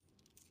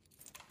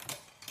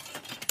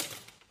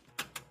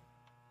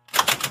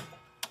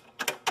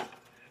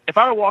if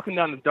I were walking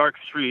down the dark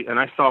street and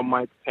I saw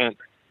Mike Pence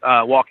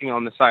walking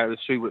on the side of the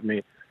street with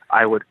me,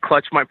 I would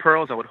clutch my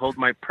pearls, I would hold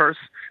my purse,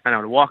 and I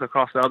would walk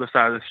across the other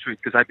side of the street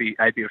because I'd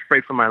be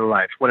afraid for my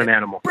life. What an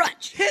animal.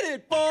 Brunch. Hit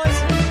it,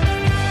 boys.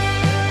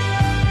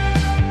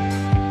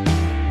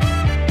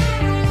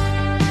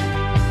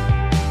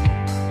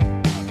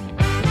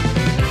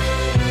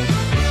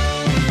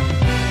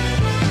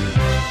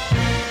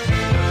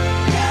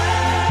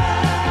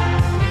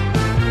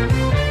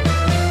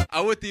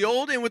 With the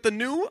old and with the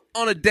new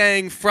on a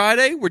dang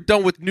Friday. We're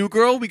done with New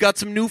Girl. We got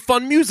some new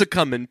fun music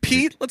coming.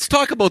 Pete, let's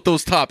talk about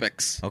those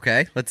topics.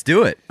 Okay, let's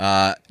do it.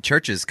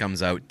 Churches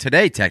comes out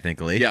today,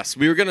 technically. Yes,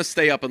 we were going to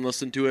stay up and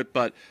listen to it,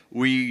 but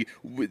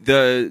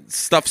the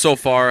stuff so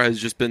far has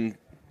just been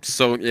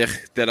so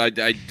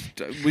that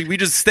we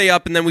just stay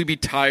up and then we'd be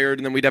tired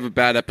and then we'd have a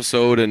bad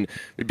episode and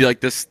we'd be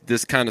like, this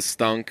kind of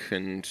stunk,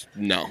 and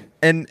no.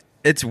 And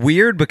it's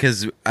weird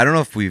because I don't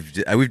know if we've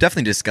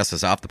definitely discussed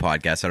this off the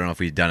podcast. I don't know if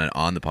we've done it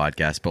on the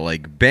podcast, but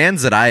like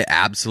bands that I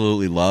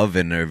absolutely love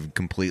and are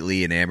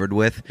completely enamored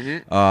with,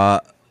 they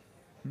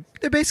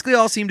basically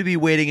all seem to be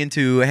wading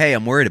into, hey,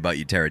 I'm worried about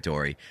you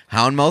territory.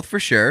 Houndmouth for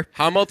sure.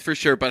 But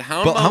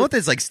Houndmouth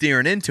is like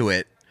steering into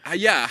it.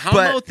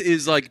 Houndmouth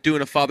is like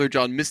doing a Father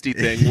John Misty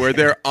thing where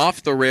they're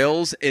off the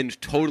rails and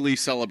totally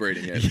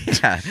celebrating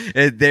it. Yeah,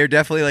 they're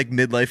definitely like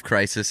midlife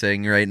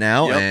crisising right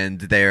now, and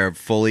they're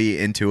fully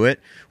into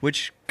it,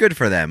 which good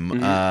for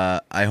them.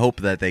 I hope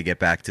that they get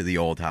back to the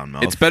old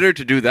Houndmouth. It's better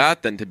to do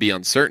that than to be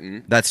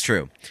uncertain. That's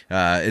true.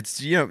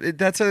 It's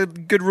that's a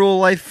good rule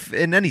of life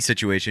in any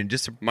situation.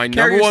 Just my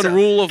number one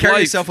rule of life: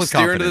 yourself with steer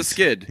confidence. into the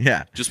skid.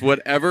 Yeah, just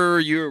whatever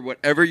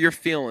you're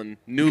feeling.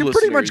 New you can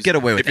pretty much get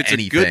away with if it's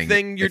anything a good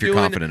thing you're if you're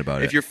doing, confident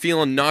about it. If you're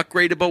feeling not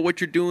great about what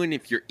you're doing,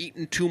 if you're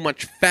eating too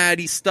much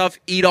fatty stuff,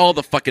 eat all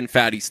the fucking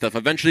fatty stuff.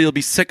 Eventually, you'll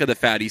be sick of the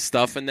fatty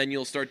stuff, and then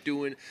you'll start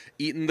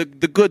eating the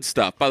good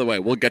stuff. By the way,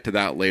 we'll get to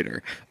that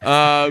later.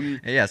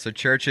 Yeah, so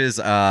Churches,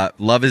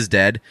 Love Is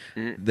Dead.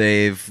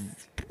 They've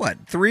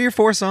 3 or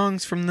 4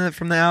 songs from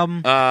the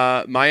album.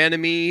 My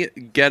Enemy,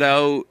 Get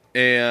Out,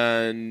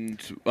 and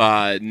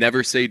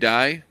Never Say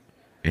Die.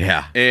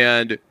 Yeah,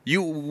 and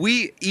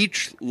we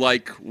each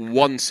like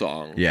one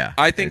song. Yeah,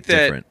 I think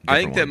that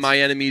different My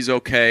Enemy's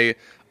okay.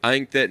 I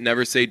think that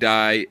Never Say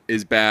Die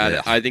is bad.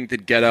 Yeah. I think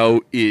that Get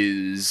Out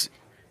is.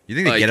 You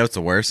think that Get Out's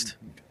the worst?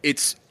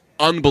 It's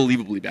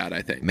unbelievably bad.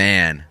 I think.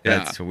 Man,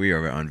 we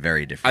are on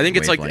very different. I think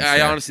it's like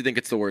I honestly think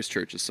it's the worst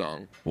Churches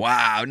song.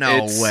 Wow,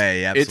 no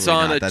way! Absolutely it's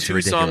on not. a That's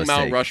 2-song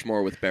Mount take.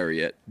 Rushmore with Bury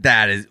It.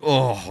 That is,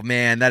 oh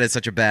man, that is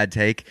such a bad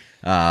take.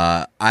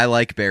 I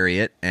like Bury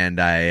It,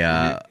 and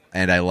I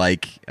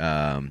like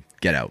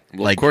Get Out.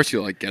 Well, of course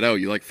you like Get Out.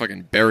 You like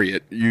fucking Bury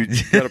It. You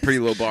got a pretty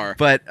low bar.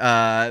 But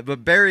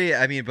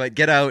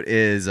Get Out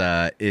is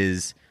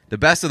the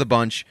best of the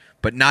bunch,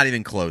 but not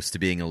even close to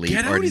being elite.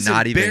 Get or Out is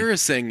not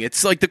embarrassing. Even...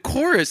 It's like the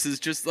chorus is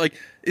just like,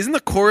 isn't the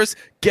chorus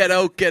Get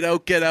Out, Get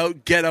Out, Get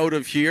Out, Get Out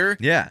of Here?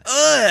 Yeah.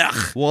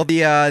 Ugh. Well,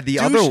 the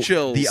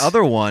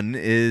other one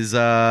is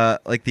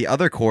like the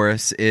other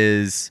chorus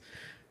is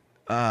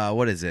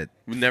what is it?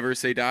 Never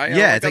Say Die.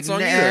 Yeah, it's like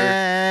like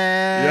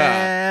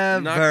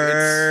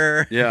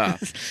never. Yeah.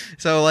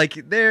 So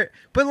like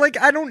but like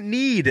I don't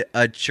need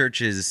a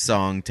Churches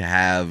song to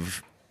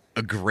have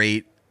a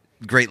great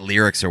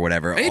lyrics or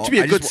whatever. It needs to be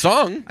a good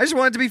song. I just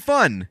want it to be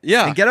fun.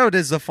 Yeah. And Get Out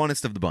is the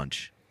funnest of the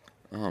bunch.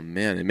 Oh,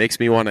 man. It makes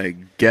me want to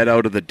get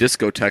out of the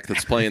discotheque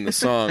that's playing the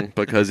song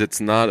because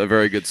it's not a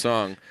very good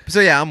song.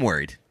 So, yeah, I'm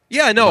worried.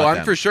 Yeah, no,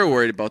 I'm for sure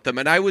worried about them.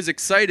 And I was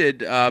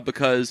excited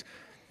because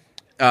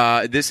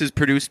this is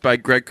produced by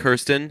Greg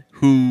Kurstin,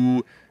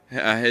 who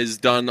has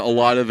done a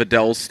lot of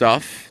Adele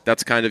stuff.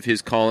 That's kind of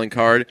his calling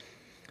card.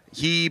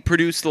 He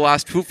produced the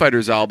last Foo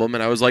Fighters album,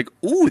 and I was like,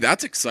 ooh,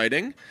 that's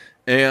exciting.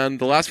 And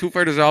the last Foo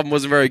Fighters album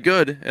wasn't very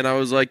good, and I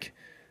was like,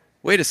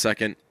 wait a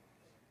second.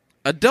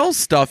 Adele's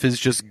stuff is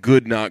just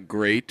good, not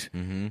great.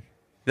 Mm-hmm.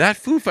 That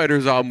Foo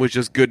Fighters album was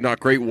just good, not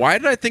great. Why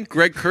did I think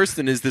Greg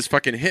Kurstin is this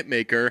fucking hit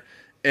maker?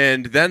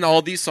 And then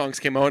all these songs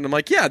came out, and I'm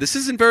like, yeah, this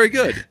isn't very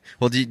good.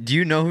 Well, do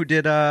you know who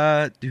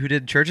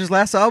did Church's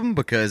last album?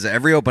 Because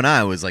Every Open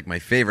Eye was like my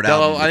favorite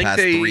album of the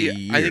past 3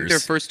 years. I think their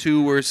first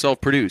 2 were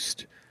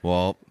self-produced.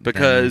 Well,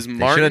 because they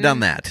Martin should have done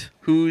that.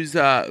 Who's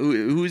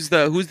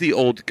the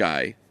old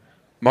guy?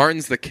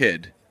 Martin's the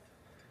kid.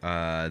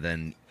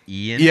 Then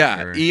Ian.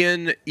 Yeah, or?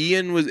 Ian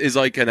is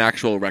like an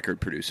actual record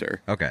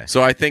producer. Okay.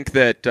 So I think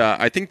that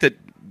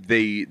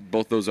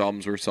both those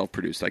albums were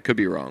self-produced. I could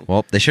be wrong.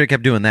 Well, they should have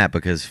kept doing that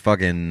because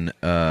fucking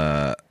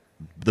The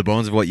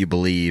Bones of What You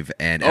Believe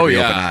and Every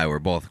Open Eye were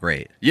both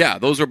great. Yeah,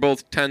 those are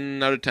both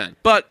 10 out of 10.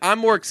 But I'm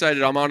more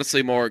excited. I'm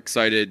honestly more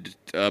excited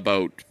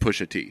about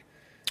Pusha T.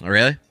 Oh,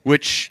 really?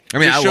 Which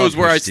I shows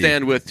where I Pusha T.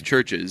 stand with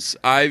Churches.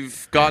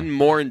 I've gotten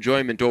more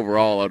enjoyment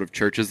overall out of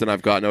Churches than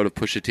I've gotten out of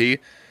Pusha T.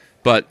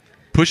 But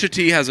Pusha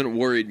T hasn't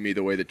worried me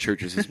the way that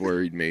Churches has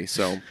worried me.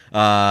 So,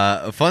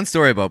 a fun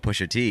story about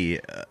Pusha T.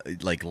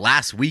 Like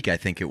last week, I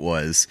think it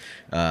was,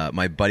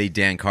 my buddy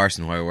Dan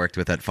Carson, who I worked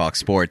with at Fox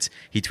Sports,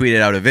 he tweeted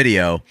out a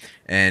video,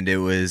 and it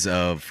was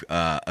of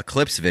a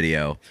Clips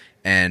video.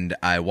 and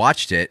I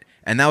watched it,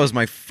 and that was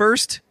my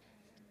first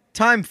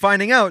time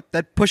finding out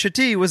that Pusha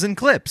T was in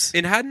Clips.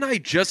 And hadn't I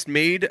just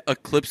made a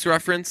Clips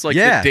reference like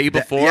Yeah, the day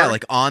before? Yeah,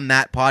 like on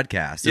that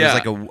podcast. It Yeah.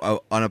 was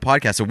like on a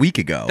podcast a week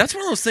ago. That's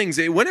one of those things.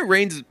 When it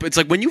rains, it's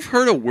like when you've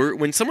heard a word,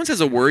 when someone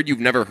says a word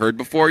you've never heard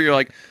before, you're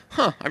like,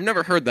 huh, I've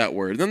never heard that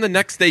word. Then the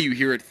next day you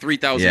hear it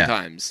 3,000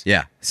 times.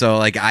 Yeah. So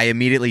like I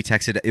immediately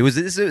texted.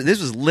 This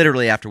was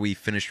literally after we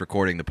finished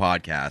recording the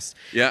podcast.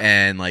 Yeah.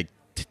 And like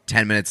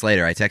 10 minutes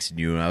later, I texted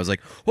you and I was like,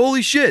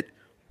 "Holy shit,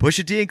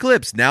 Pusha T and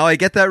Clips! Now I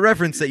get that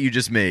reference that you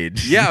just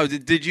made." Yeah,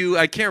 did you?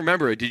 I can't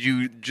remember it. Did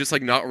you just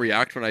like not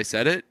react when I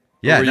said it?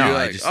 Yeah, Or were no, you I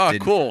like, just oh,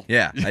 didn't- cool.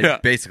 Yeah,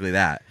 basically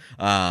that.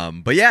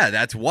 But yeah,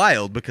 that's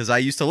wild because I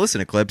used to listen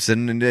to Clips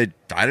and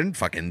I didn't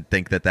fucking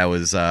think that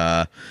was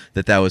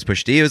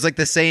Pusha T. It was like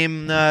the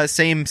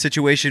same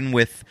situation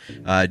with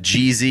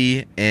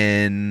Jeezy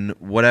in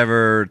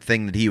whatever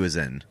thing that he was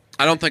in.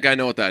 I don't think I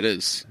know what that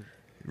is.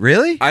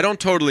 Really? I don't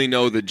totally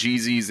know the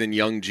Jeezys and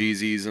Young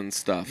Jeezys and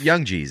stuff.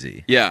 Young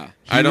Jeezy. Yeah,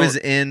 He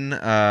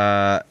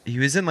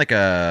was in like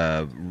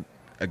a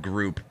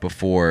group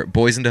before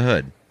Boys in the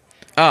Hood.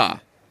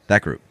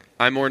 That group.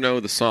 I more know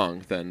the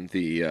song than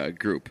the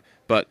group,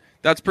 but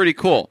that's pretty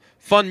cool.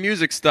 Fun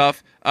music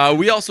stuff.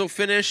 We also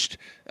finished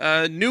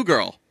New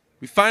Girl.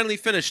 We finally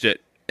finished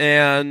it,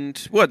 and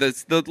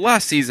the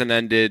last season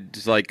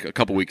ended like a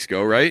couple weeks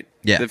ago, right?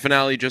 Yeah. The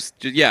finale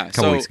just yeah.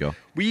 Couple weeks ago.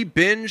 We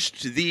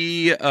binged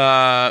the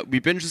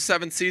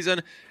 7th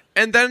season,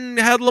 and then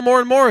had Lamore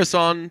and Morris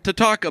on to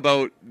talk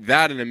about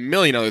that and a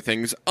million other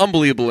things.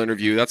 Unbelievable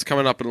interview. That's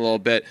coming up in a little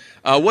bit.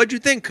 What'd you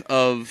think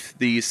of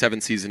the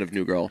 7th season of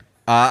New Girl?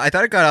 I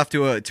thought it got off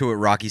to a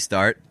rocky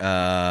start.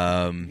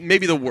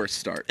 Maybe the worst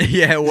start.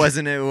 Yeah, it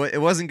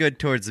wasn't good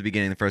towards the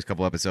beginning, the first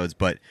couple episodes,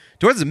 but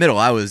towards the middle,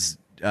 I was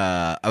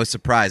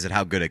surprised at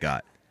how good it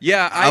got.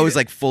 Yeah, I was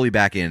like fully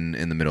back in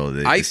the middle of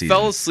the season.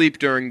 fell asleep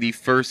during the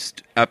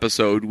first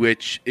episode,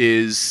 which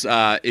is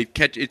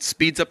it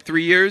speeds up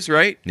 3 years,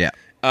 right? Yeah.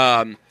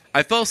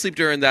 I fell asleep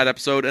during that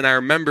episode, and I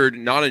remembered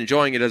not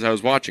enjoying it as I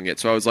was watching it.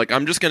 So I was like,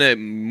 I'm just gonna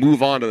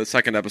move on to the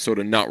second episode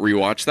and not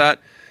rewatch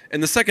that.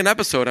 And the second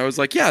episode, I was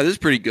like, yeah, this is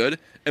pretty good.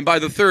 And by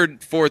the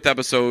third, fourth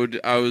episode,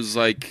 I was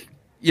like,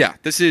 yeah,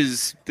 this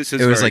is. It was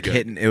very like good.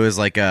 hitting. It was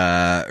like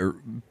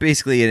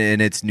basically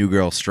in its New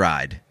Girl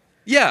stride.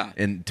 Yeah.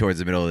 Towards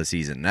the middle of the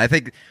season. And I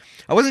think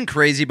I wasn't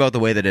crazy about the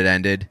way that it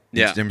ended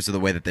Yeah. in terms of the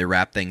way that they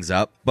wrapped things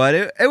up, but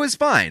it was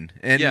fine.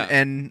 And Yeah.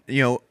 and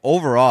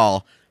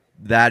overall,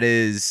 that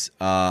is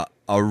a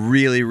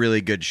really,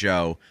 really good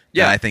show.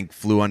 Yeah. That I think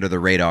flew under the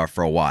radar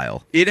for a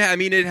while. It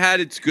had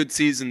its good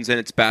seasons and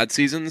its bad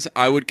seasons.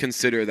 I would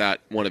consider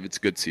that one of its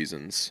good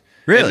seasons.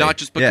 Really? And not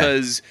just Yeah.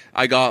 because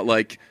I got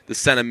like the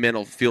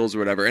sentimental feels or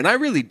whatever. And I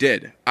really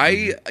did.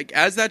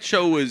 As that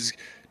show was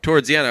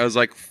towards the end, I was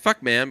like,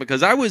 fuck man,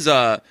 because I was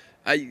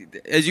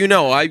as you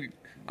know,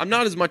 I'm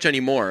not as much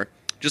anymore.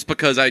 Just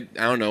because I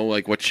don't know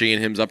like what she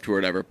and him's up to or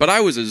whatever. But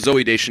I was a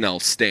Zooey Deschanel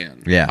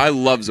stan. Yeah. I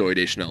love Zooey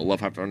Deschanel.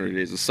 Love 500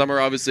 Days of Summer,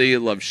 obviously.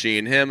 Love she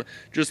and him.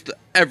 Just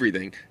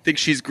everything. Think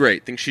she's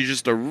great. Think she's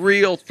just a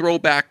real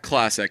throwback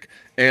classic.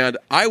 And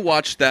I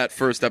watched that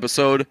first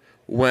episode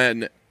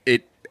when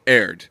it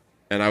aired.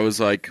 And I was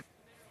like,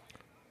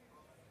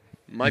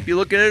 might be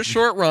looking at a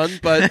short run,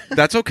 but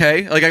that's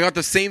okay. Like I got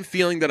the same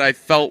feeling that I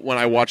felt when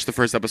I watched the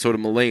first episode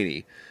of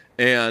Mulaney.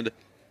 And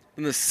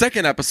in the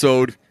second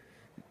episode,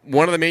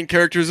 one of the main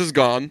characters is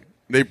gone.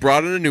 They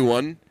brought in a new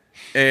one.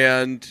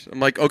 And I'm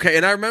like, okay.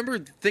 And I remember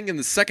thinking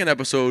the second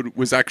episode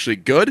was actually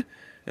good.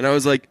 And I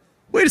was like,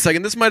 wait a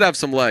second, this might have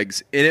some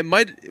legs. And it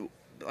might,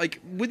 like,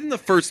 within the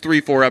first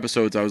 3-4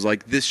 episodes, I was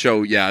like, this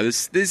show, yeah,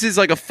 this is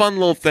like a fun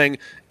little thing.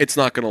 It's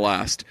not going to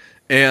last.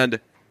 And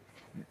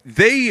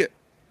that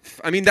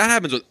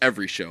happens with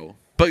every show.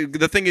 But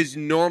the thing is,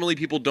 normally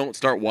people don't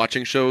start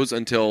watching shows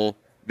until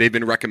they've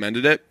been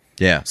recommended it.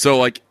 Yeah. So,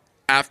 like,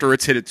 after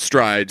it's hit its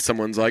stride,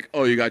 someone's like,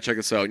 oh, you got to check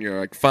this out. And you're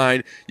like,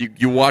 fine.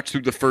 You watch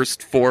through the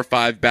first 4 or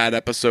 5 bad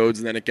episodes,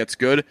 and then it gets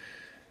good.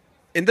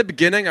 In the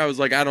beginning, I was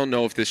like, I don't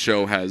know if this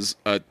show has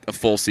a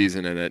full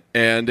season in it.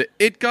 And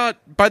it got,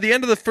 by the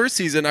end of the first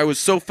season, I was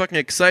so fucking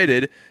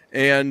excited.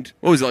 And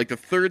what was it, like the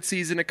third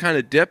season, it kind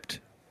of dipped,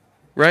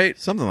 right?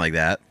 Something like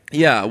that.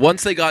 Yeah,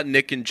 once they got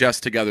Nick and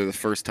Jess together the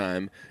first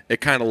time, it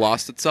kind of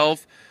lost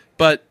itself.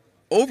 But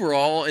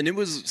overall, and it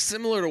was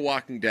similar to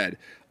Walking Dead,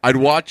 I'd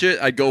watch it,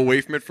 I'd go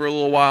away from it for a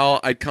little while,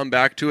 I'd come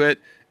back to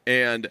it,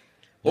 and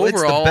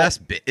overall, it's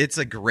the best. It's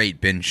a great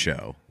binge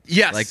show.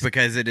 Yes, like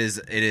because it is.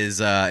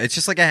 It's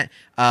just like a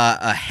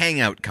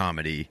hangout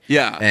comedy.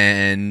 Yeah,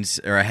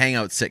 or a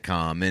hangout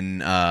sitcom,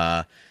 and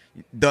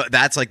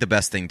that's like the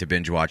best thing to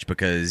binge watch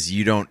because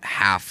you don't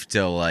have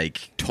to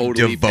like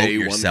totally devote pay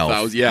yourself.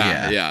 1,000.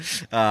 Yeah.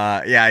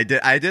 I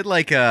did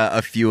like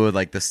a few of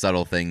like the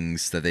subtle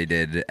things that they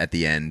did at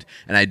the end,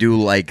 and I do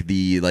like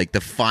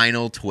the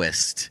final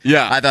twist.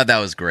 Yeah, I thought that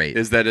was great.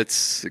 Is that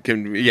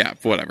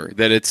whatever.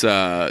 That it's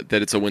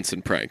a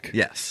Winston prank.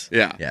 Yes.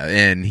 Yeah.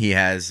 And he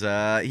has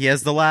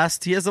the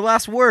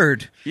last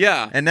word.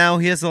 Yeah. And now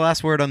he has the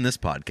last word on this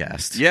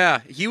podcast.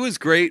 Yeah, he was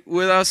great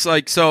with us.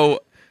 Like,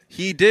 so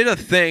he did a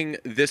thing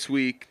this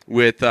week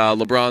with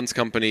LeBron's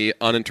company,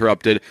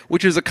 Uninterrupted,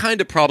 which is a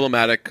kind of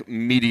problematic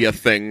media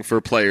thing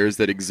for players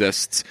that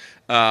exists.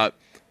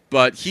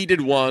 But he did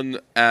one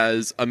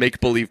as a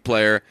make-believe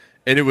player,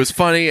 and it was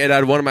funny. It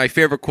had one of my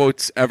favorite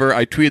quotes ever.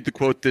 I tweeted the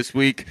quote this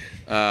week.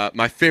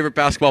 My favorite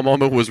basketball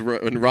moment was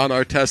when Ron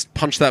Artest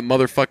punched that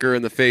motherfucker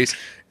in the face.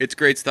 It's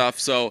great stuff.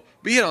 So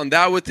we hit on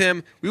that with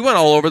him. We went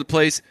all over the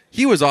place.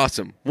 He was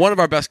awesome. One of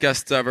our best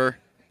guests ever.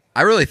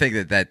 I really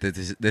think that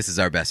this is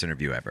our best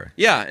interview ever.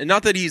 Yeah, and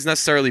not that he's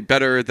necessarily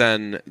better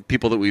than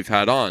people that we've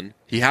had on.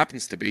 He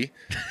happens to be,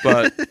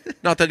 but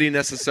not that he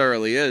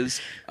necessarily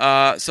is.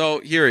 So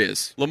here he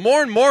is.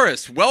 Lamorne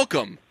Morris,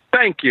 welcome.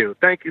 Thank you.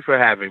 Thank you for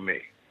having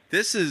me.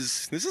 This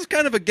is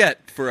kind of a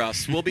get for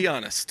us, we'll be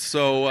honest.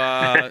 So,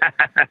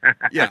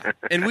 yeah.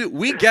 And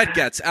we get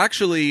gets.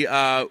 Actually,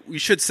 we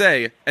should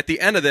say, at the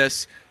end of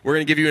this, we're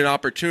going to give you an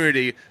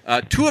opportunity.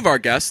 Two of our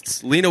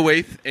guests, Lena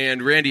Waithe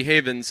and Randy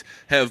Havens,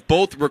 have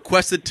both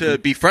requested to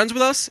be friends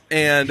with us,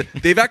 and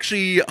they've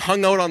actually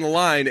hung out on the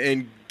line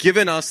and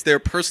given us their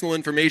personal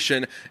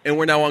information, and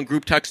we're now on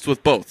group text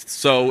with both.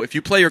 So if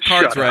you play your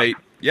cards right,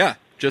 yeah,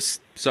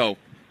 just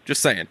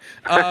saying.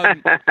 I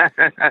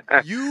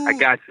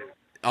got you.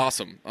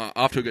 Awesome.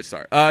 Off to a good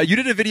start. You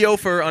did a video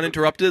for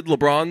Uninterrupted,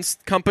 LeBron's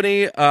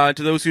company. To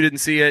those who didn't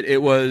see it,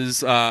 it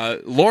was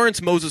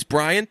Lawrence Moses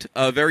Bryant,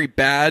 a very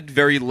bad,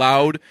 very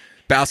loud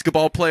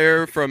basketball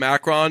player from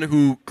Akron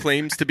who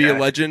claims to be a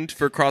legend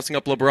for crossing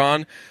up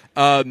LeBron.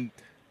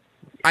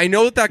 I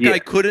know that guy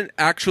couldn't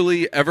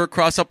actually ever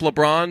cross up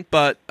LeBron,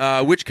 but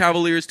which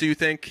Cavaliers do you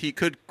think he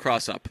could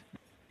cross up?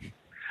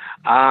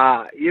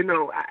 Okay.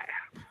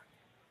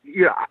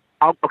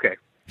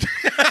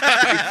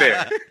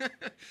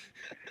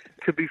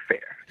 To be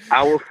fair,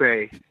 I will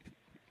say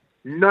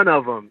none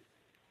of them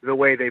the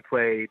way they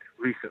played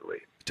recently.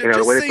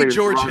 Just say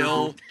George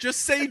Hill.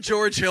 Just say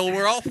George Hill.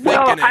 We're all thinking it.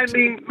 Well, I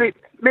mean,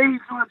 maybe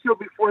George Hill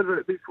before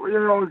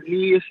all his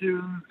knee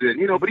issues,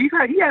 and but he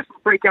had some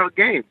breakout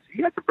games.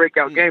 He had some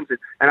breakout games,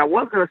 and I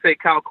was going to say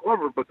Kyle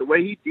Korver, but the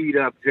way he beat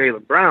up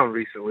Jaylen Brown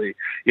recently,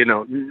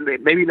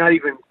 maybe not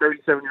even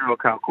 37-year-old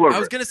Kyle Korver. I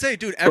was going to say,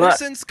 dude, ever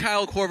since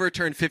Kyle Korver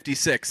turned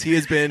 56, he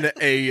has been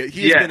a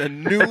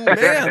new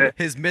man.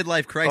 His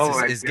midlife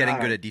crisis is getting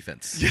good at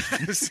defense.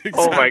 Yes, exactly.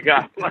 Oh my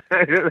God,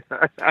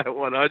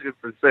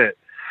 100%.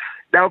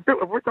 Now, if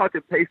we're talking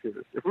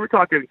Pacers, if we're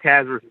talking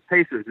Cavs versus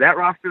Pacers, that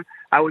roster,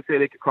 I would say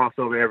they could cross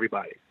over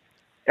everybody.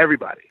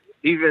 Everybody.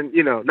 Even,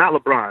 not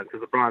LeBron,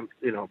 because LeBron,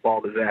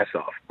 balled his ass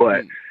off.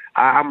 But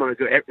I'm going to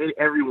go,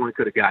 everyone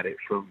could have got it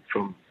from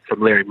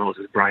Larry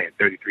Moses Bryant,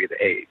 33 at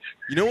the age.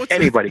 You know what?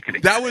 Anybody could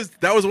have.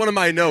 That was one of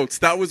my notes.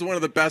 That was one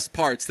of the best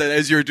parts. That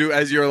as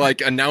you're like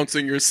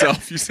announcing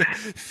yourself, you say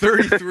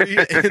 33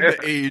 in the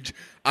age.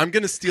 I'm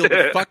gonna steal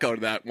the fuck out of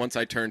that once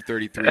I turn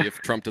 33.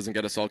 If Trump doesn't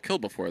get us all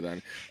killed before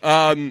then.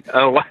 But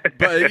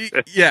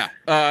yeah,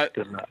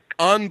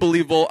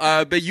 unbelievable.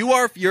 But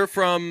you're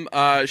from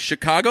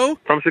Chicago.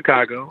 From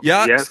Chicago.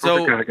 Yeah. Yes, so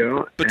from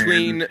Chicago.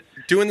 Between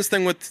doing this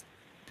thing with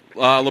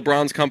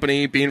LeBron's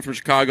company, being from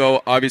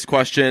Chicago, obvious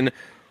question.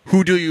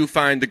 Who do you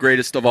find the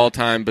greatest of all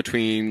time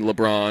between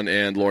LeBron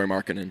and Lauri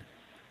Markkanen?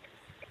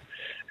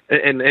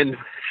 And 2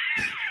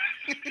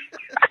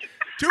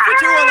 for 2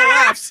 on the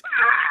laughs.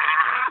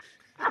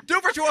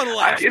 2 for 2 on the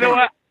laughs. You know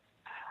what?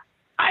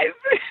 I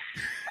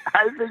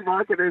think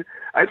Markkanen,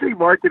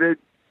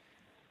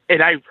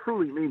 and I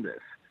truly mean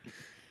this.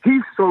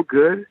 He's so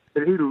good,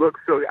 and he looks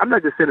so. I'm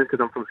not just saying it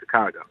because I'm from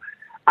Chicago.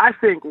 I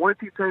think once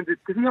he turns it,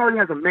 because he already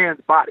has a man's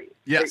body.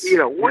 Yes.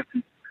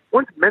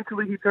 Once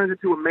mentally he turns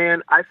into a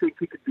man, I think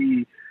he could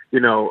be,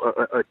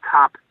 a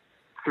top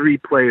 3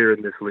 player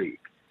in this league.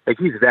 Like,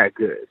 he's that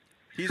good.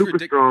 He's super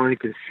strong. He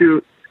can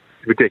shoot.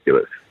 It's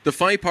ridiculous. The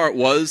funny part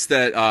was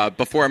that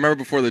before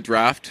the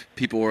draft,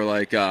 people were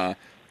like,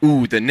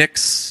 "Ooh, the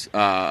Knicks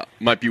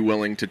might be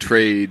willing to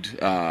trade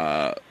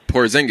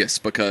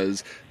Porzingis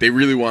because they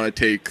really want to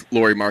take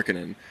Lauri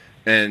Markkanen."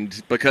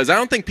 And because I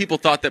don't think people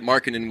thought that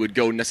Markkanen would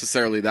go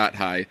necessarily that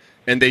high,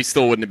 and they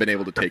still wouldn't have been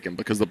able to take him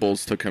because the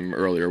Bulls took him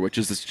earlier, which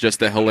is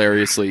just a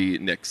hilariously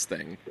Knicks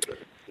thing.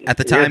 At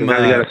the time, you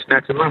gotta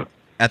snatch him up.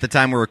 At the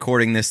time we're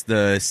recording this,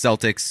 the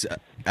Celtics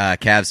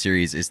Cavs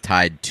series is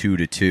tied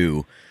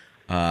 2-2.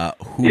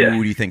 Who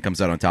do you think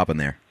comes out on top in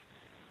there?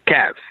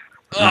 Cavs.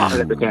 The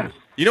Cavs.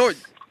 You know what?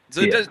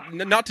 So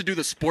not to do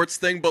the sports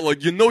thing,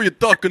 but you're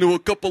talking to a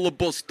couple of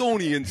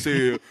Bostonians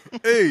here.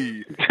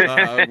 Hey,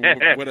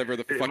 whatever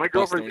the fuck. My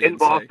girlfriend's Bostonians in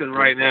Boston say.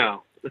 right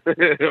now.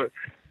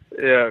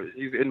 Yeah,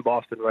 she's in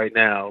Boston right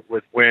now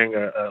with wearing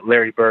a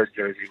Larry Bird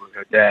jersey with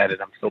her dad,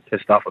 and I'm still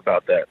pissed off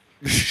about that.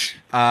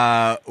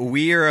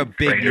 We are a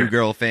big New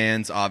Girl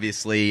fans,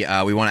 obviously.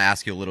 We want to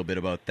ask you a little bit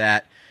about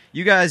that.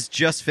 You guys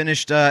just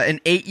finished an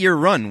 8-year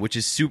run, which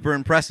is super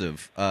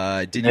impressive.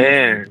 Did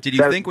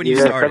you think when you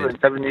started?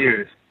 7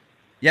 years.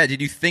 Yeah,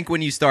 did you think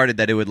when you started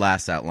that it would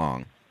last that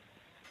long?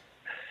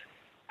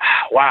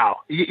 Wow.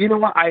 You know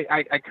what?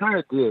 I kind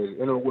of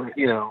did.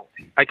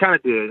 I kind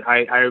of did.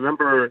 I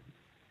remember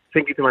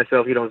thinking to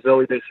myself,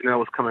 Zooey Deschanel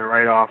was coming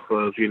right off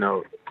of,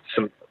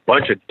 some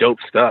bunch of dope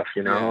stuff,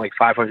 you know, Yeah. like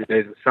 500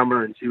 Days of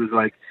Summer, and she was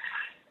like,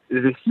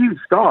 is a huge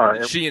star.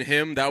 And, She and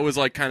him, that was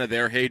like kind of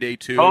their heyday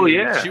too. Oh,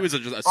 yeah. She was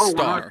just a oh,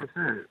 star.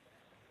 100%.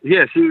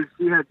 Yeah, she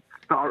had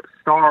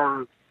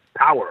star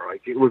power.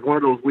 Like, it was one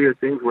of those weird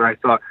things where I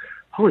thought,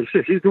 holy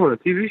shit, she's doing a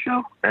TV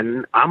show,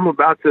 and I'm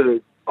about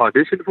to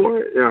audition for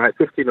it. You know, I had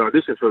 15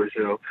 auditions for the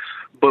show,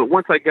 but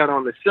once I got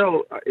on the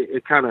show,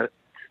 it kind of,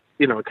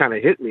 you know, it kind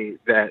of hit me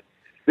that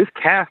this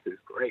cast is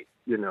great.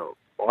 You know,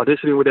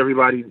 auditioning with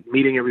everybody,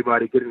 meeting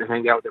everybody, getting to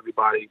hang out with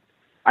everybody.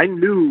 I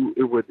knew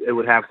it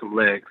would have some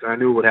legs. I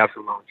knew it would have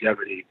some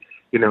longevity.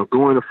 You know,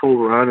 going a full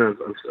run of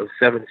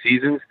 7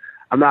 seasons.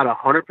 I'm not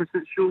 100%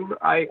 sure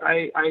I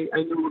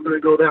knew we were going to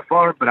go that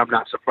far, but I'm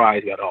not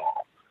surprised at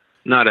all.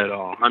 Not at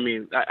all. I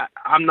mean,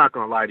 I'm not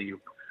going to lie to you.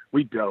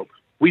 We dope.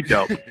 We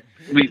dope.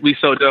 we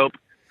so dope.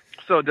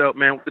 So dope,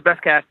 man. The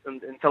best cast in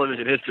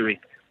television history.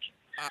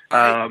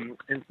 And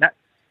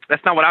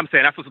that's not what I'm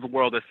saying. That's what the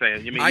world is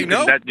saying. You mean I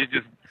know. That you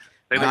just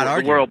they Not the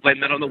arguing. world, blame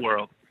that on the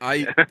world.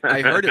 I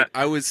heard it.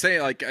 I was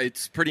saying, like,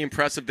 it's pretty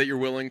impressive that you're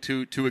willing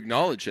to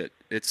acknowledge it.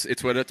 It's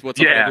what's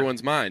on Yeah.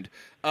 everyone's mind.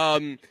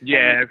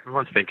 Yeah,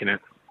 everyone's thinking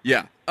it.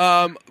 Yeah.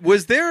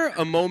 Was there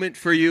a moment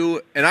for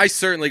you, and I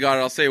certainly got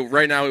it, I'll say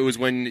right now, it was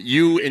when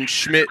you and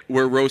Schmidt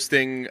were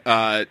roasting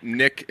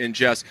Nick and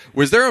Jess.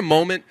 Was there a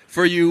moment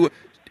for you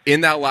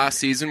in that last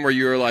season where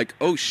you were like,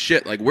 oh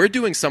shit, like we're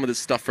doing some of this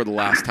stuff for the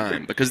last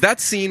time? Because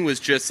that scene was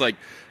just like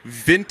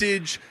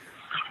vintage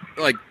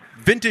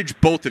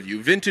both of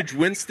you. Vintage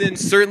Winston,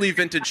 certainly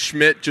vintage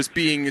Schmidt, just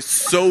being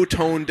so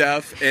tone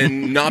deaf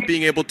and not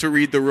being able to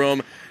read the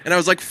room. And I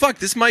was like, fuck,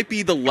 this might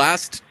be the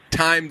last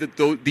time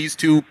that these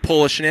two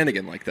pull a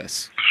shenanigan like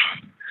this.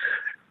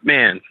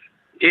 Man,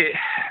 the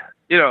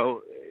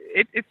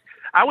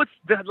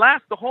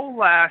whole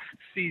last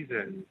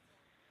season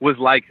was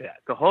like that.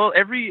 The whole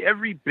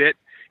every bit,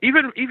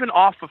 even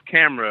off of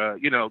camera,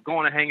 you know,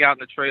 going to hang out in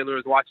the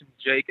trailers, watching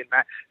Jake and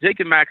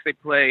Max, they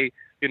play,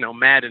 you know,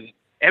 Madden.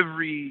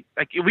 We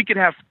could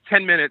have a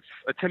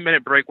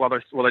 10-minute break while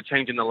they're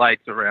changing the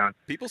lights around.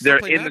 People still They're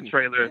play in Madden. the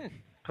trailer.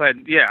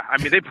 Playing, yeah,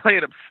 I mean, they play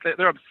it.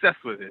 They're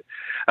obsessed with it.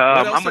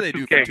 What else I'm do a they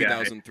do 2K from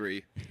guy.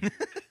 2003?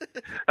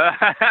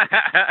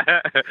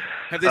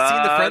 Have they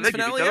seen the Friends they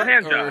give finale each other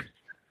yet? hand Or- jobs.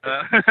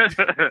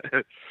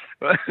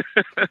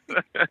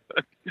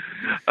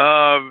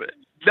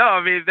 No,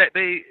 I mean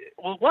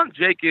one,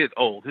 Jake is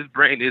old. His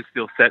brain is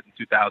still set in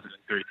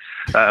 2003.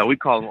 We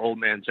call him Old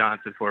Man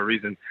Johnson for a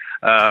reason.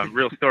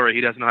 Real story. He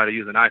doesn't know how to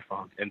use an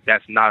iPhone, and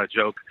that's not a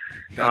joke.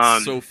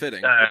 That's so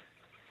fitting.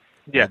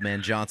 Yeah. Old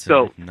Man Johnson.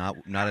 So- not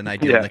an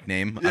ideal Yeah.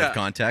 nickname out Yeah. of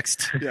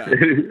context. Yeah.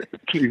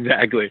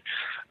 Exactly.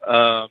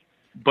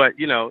 But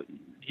you know,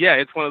 yeah,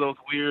 it's one of those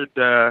weird.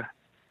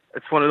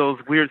 It's one of those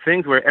weird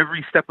things where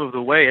every step of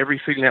the way,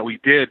 everything that we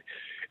did,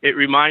 it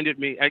reminded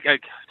me.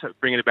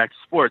 Bringing it back to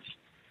sports.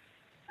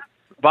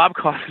 Bob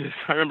Costas.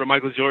 I remember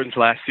Michael Jordan's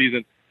last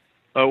season.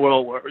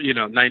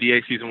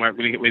 98 season when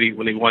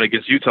he won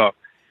against Utah.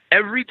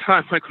 Every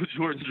time Michael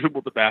Jordan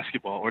dribbled the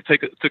basketball or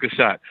took a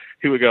shot,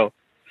 he would go,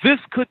 "This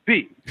could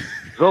be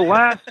the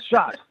last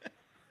shot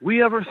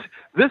we ever.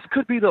 This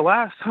could be the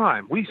last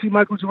time we see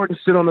Michael Jordan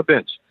sit on the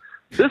bench.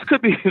 This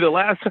could be the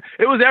last time."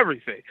 It was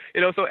everything,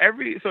 you know. So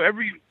every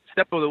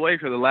step of the way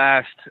for the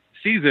last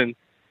season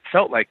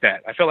felt like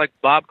that. I felt like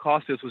Bob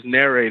Costas was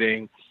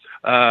narrating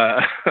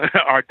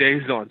our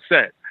days on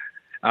set,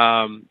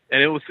 and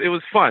it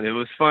was fun. It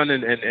was fun,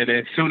 and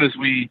as soon as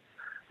we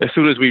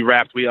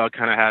wrapped, we all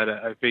kind of had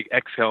a big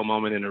exhale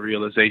moment and a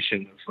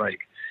realization. It's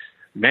like,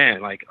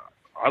 man, like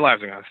our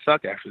lives are gonna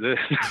suck after this.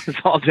 It's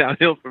all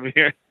downhill from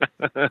here.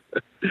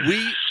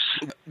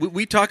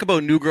 We talk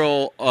about New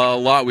Girl a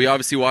lot. We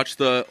obviously watched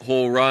the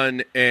whole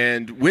run,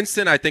 and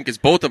Winston, I think, is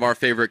both of our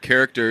favorite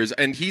characters,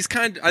 and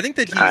I think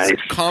that he's Nice.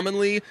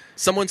 commonly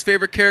someone's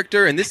favorite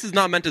character, and this is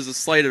not meant as a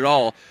slight at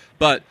all,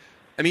 but,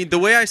 I mean, the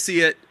way I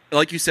see it,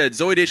 like you said,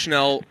 Zooey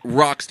Deschanel,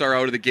 rock star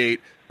out of the gate.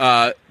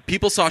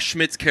 People saw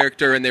Schmidt's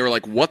character, and they were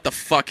like, what the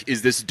fuck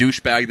is this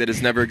douchebag that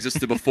has never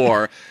existed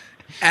before?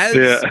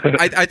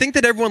 I think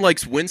that everyone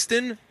likes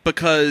Winston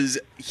because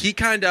he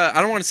kind of,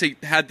 I don't want to say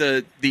had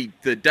the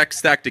deck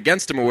stacked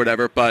against him or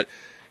whatever, but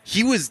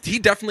he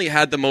definitely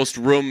had the most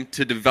room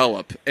to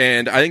develop,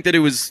 and I think that he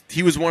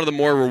was one of the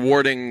more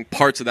rewarding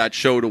parts of that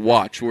show to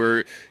watch,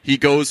 where he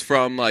goes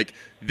from like,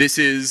 this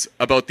is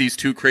about these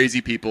two crazy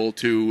people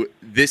to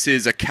this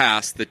is a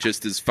cast that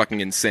just is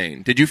fucking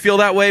insane. Did you feel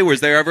that way?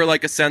 Was there ever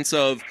like a sense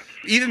of,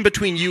 even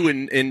between you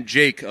and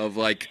Jake, of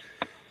like,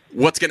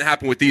 what's going to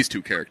happen with these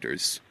two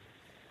characters?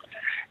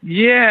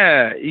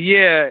 Yeah.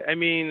 I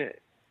mean,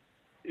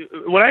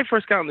 when I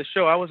first got on the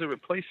show, I was a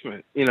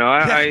replacement. You know,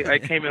 I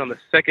came in on the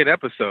second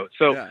episode.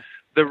 So Yeah.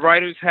 the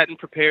writers hadn't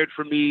prepared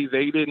for me.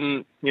 They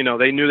didn't, you know,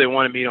 they knew they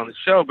wanted me on the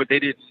show, but they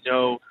didn't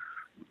know,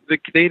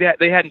 they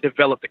hadn't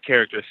developed the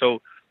character.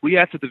 So we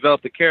had to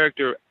develop the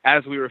character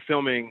as we were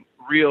filming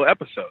real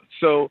episodes.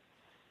 So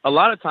a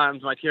lot of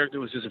times my character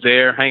was just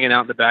there, hanging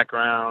out in the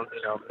background,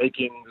 you know,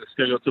 making the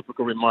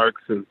stereotypical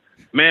remarks of,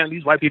 man,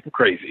 these white people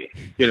crazy,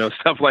 you know,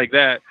 stuff like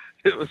that.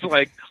 It was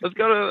like, let's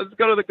go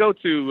to the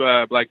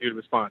go-to Black Dude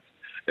Response.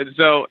 And this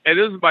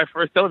was my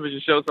first television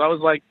show, so I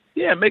was like,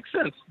 yeah, it makes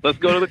sense. Let's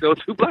go to the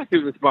go-to Black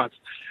Dude Response.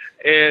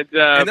 And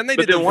then they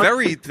did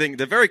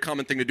the very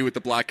common thing to do with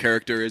the black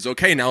character is,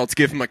 okay, now let's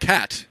give him a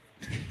cat.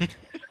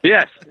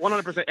 Yes,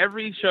 100%.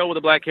 Every show with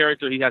a black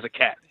character, he has a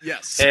cat.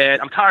 Yes.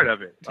 And I'm tired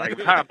of it. Like, I'm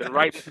tired. I've been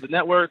writing to the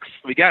networks.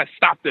 We got to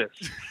stop this.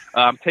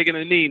 I'm taking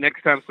a knee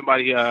next time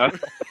somebody has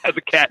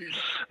a cat.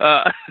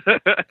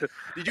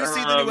 Did you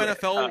see the new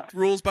NFL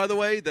rules, by the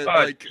way?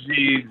 That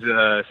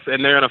Jesus.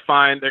 And they're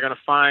gonna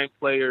fine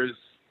players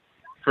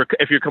for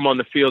if you come on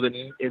the field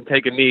and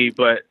take a knee,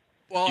 but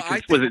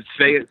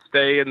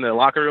stay in the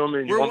locker room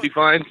and you won't be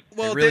fined?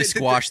 Well, they really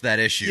squashed that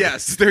issue.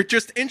 Yes, they're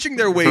just inching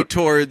their way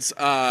towards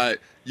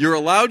you're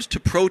allowed to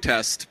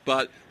protest,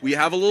 but we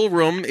have a little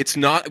room. It's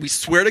not, we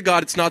swear to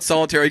God, it's not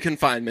solitary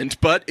confinement,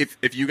 but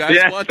if you guys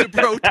want to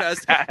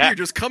protest, you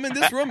just come in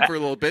this room for a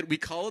little bit. We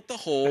call it the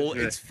hole.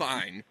 It's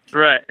fine.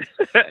 Right.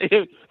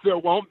 There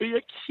won't be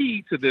a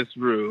key to this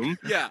room.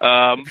 Yeah.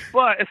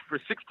 But if for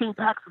 16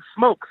 packs of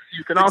smokes,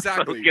 you can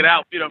also get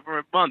out, for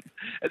a month.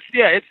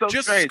 It's so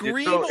just strange.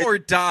 Scream or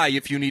die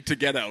if you need to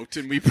get out,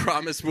 and we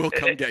promise we'll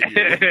come get you.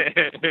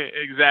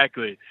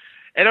 Exactly.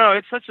 And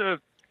it's such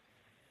a,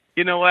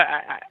 you know what?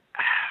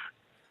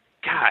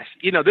 Gosh,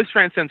 this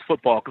transcends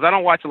football because I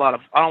don't watch a lot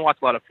of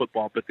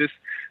football, but this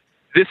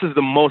is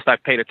the most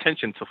I've paid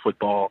attention to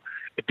football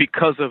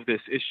because of this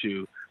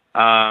issue.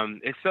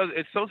 It's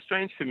so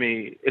strange to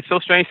me. It's so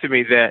strange to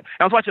me that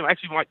I was watching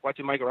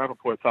Michael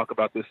Rappaport talk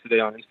about this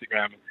today on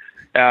Instagram.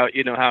 How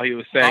he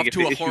was saying off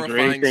to a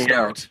horrifying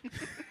start.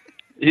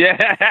 Yeah,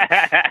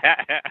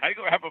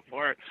 Michael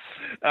Rappaport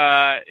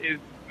is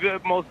the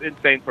most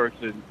insane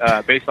person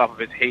based off of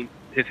his hate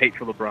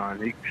for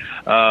LeBron.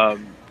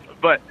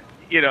 But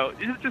he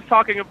was just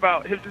talking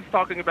about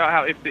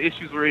how if the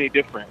issues were any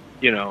different,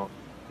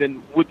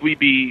 then would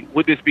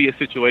this be a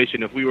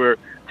situation if we were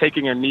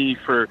taking a knee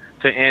to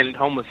end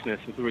homelessness,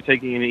 if we were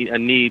taking a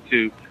knee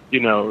to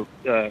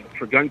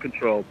for gun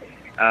control,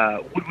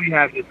 would we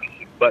have this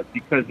issue? But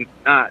because it's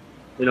not,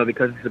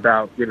 because it's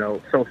about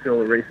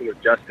social or racial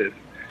justice,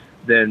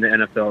 then the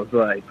NFL is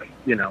like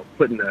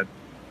putting the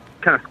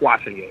kind of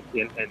squashing it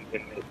and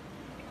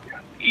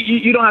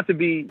you don't have to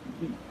be,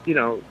 you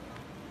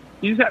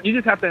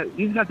just have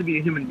to be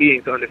a human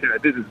being to understand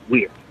that this is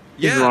weird.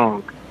 It's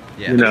wrong.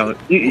 Yeah.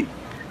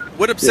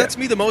 What upsets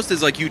me the most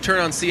is you turn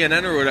on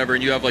CNN or whatever,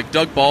 and you have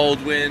Doug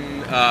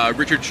Baldwin,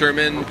 Richard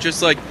Sherman,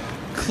 just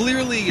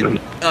clearly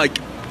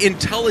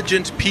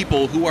intelligent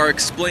people who are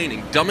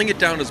explaining, dumbing it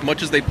down as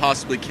much as they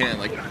possibly can.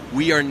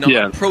 We are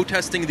not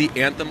protesting the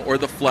anthem or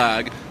the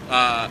flag.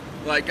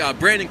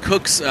 Brandon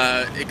Cooks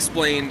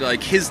explained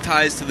his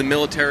ties to the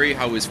military,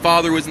 how his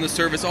father was in the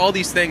service, all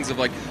these things of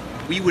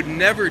we would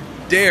never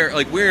dare,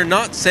 we're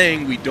not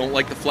saying we don't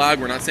like the flag,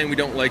 we're not saying we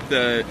don't like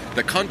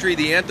the country,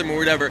 the anthem or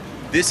whatever.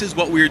 This is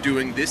what we're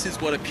doing. This is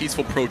what a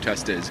peaceful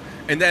protest is.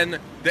 And then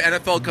the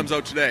NFL comes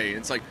out today, and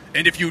it's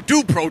and if you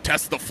do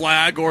protest the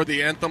flag or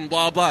the anthem,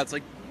 blah, blah, it's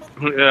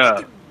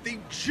they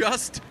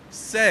just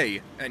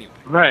say anyway.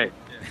 Right.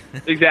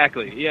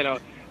 Exactly. You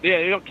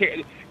don't care.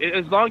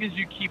 As long as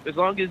you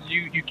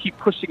keep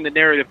pushing the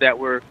narrative that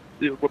we're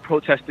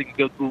protesting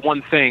the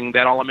one thing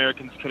that all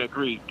Americans can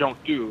agree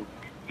don't do,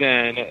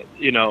 then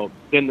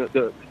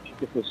the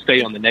will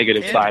stay on the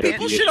negative side of the issue.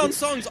 People shit on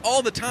songs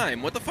all the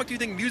time. What the fuck do you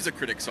think music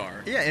critics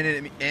are? Yeah,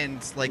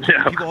 and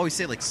people always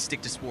say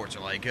stick to sports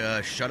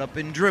or shut up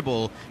and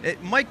dribble.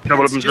 Mike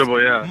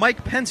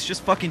Pence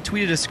just fucking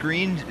tweeted a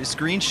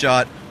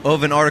screenshot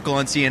of an article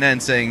on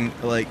CNN saying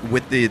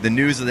with the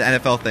news of the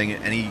NFL thing,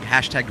 and he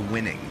hashtagged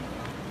winning.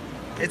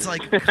 It's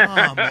come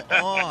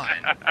on.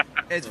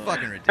 It's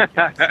fucking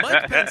ridiculous.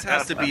 Mike Pence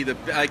has to be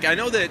I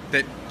know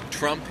that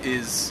Trump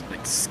is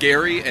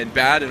scary and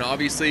bad, and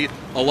obviously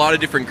a lot of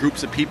different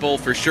groups of people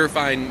for sure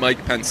find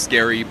Mike Pence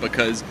scary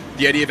because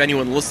the idea of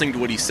anyone listening to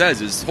what he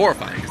says is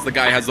horrifying because the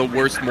guy has the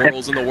worst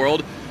morals in the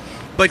world.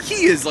 But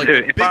he is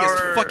the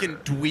biggest fucking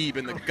dweeb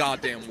in the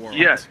goddamn world.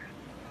 Yes.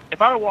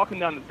 If I were walking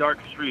down the dark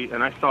street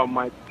and I saw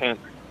Mike Pence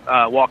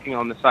walking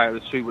on the side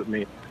of the street with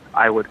me,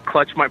 I would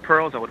clutch my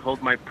pearls, I would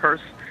hold my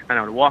purse, and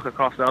I would walk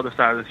across the other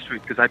side of the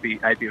street because I'd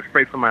be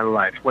afraid for my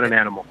life. What an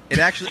animal! It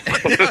actually,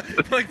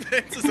 Mike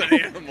Pence is an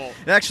animal.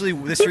 Actually,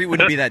 the street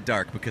wouldn't be that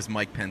dark because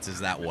Mike Pence is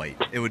that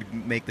white. It would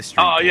make the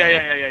street. Oh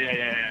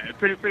yeah.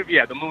 Pretty.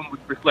 Yeah, the moon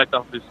would reflect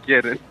off his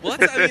skin. Well,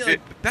 that's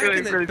back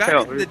in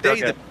the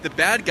day, the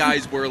bad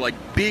guys were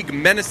big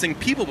menacing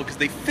people because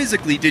they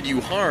physically did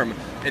you harm.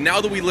 And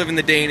now that we live in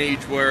the day and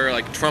age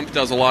where Trump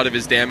does a lot of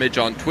his damage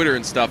on Twitter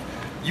and stuff,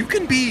 you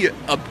can be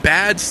a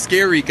bad,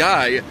 scary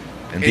guy.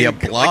 And be a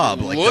blob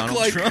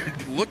Donald Trump.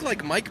 Look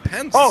like Mike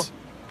Pence. Oh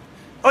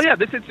yeah,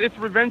 it's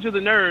Revenge of the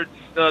Nerds.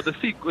 The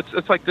sequel.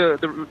 It's like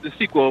the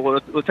sequel where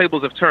the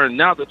tables have turned.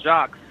 Now the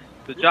jocks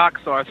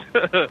are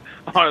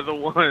are the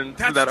ones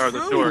that are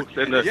the dorks.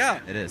 And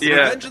it is.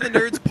 Yeah. Revenge of the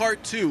Nerds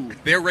Part 2.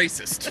 They're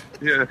racist.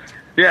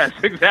 Yes,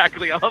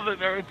 exactly. All the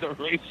nerds are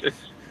racist.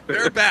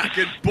 They're back,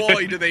 and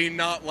boy, do they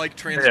not like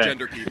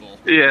transgender people.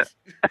 Yeah.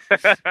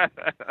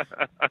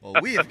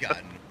 Well, we have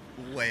gotten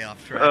way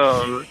off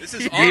track. This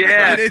is on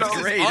Yeah, track. it's This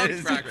is great. on It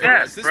is track. great.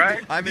 Yes, This-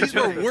 right? These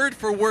were word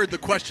for word the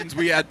questions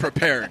we had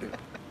prepared.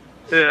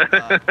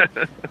 Yeah.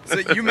 So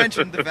you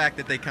mentioned the fact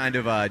that they kind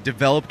of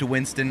developed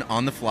Winston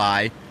on the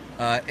fly.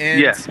 And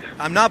Yes.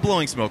 I'm not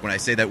blowing smoke when I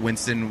say that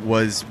Winston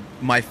was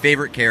my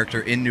favorite character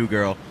in New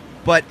Girl,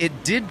 but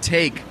it did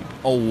take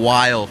a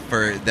while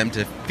for them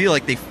to feel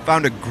like they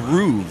found a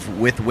groove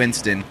with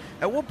Winston.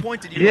 At what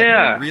point did you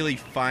Yeah. really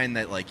find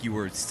that like you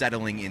were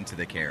settling into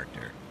the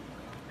character?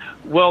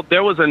 Well,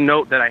 there was a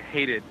note that I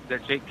hated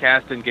that Jake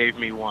Kasdan gave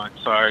me once.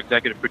 So our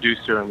executive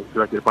producer and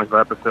directed a bunch of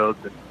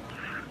episodes, and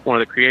one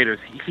of the creators.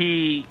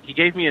 He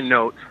gave me a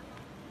note,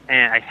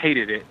 and I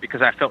hated it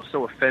because I felt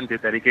so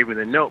offended that he gave me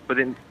the note. But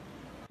then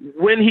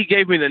when he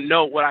gave me the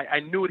note,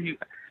 I knew what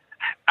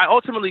I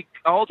ultimately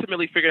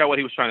figured out what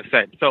he was trying to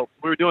say. So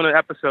we were doing an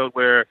episode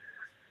where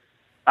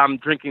I'm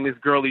drinking these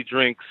girly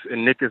drinks,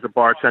 and Nick is a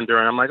bartender,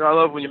 and I'm like, oh, I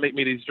love when you make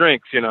me these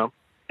drinks,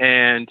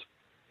 And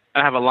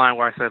I have a line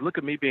where I said, look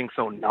at me being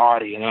so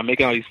naughty, and I'm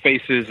making all these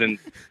faces and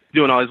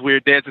doing all these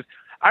weird dances.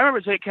 I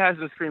remember Jake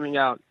Kasdan screaming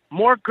out,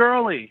 more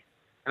girly.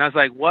 And I was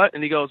like, what?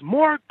 And he goes,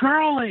 more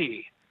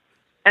girly.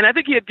 And I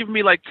think he had given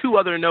me like 2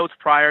 other notes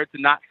prior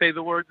to not say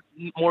the word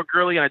more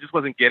girly, and I just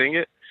wasn't getting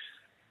it.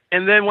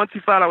 And then once he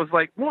thought, I was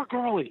like, more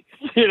girly,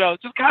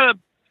 just kind of,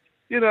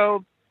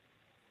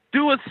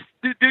 do a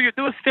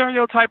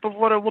stereotype of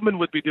what a woman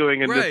would be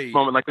doing in this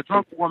moment, like a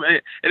drunk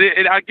woman.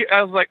 And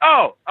I was like,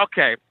 oh,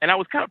 okay. And I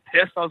was kind of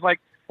pissed. I was like,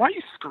 why are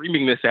you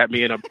screaming this at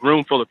me in a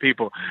room full of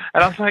people?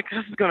 And I was like,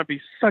 this is going to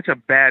be such a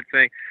bad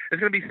thing. It's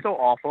going to be so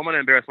awful. I'm going to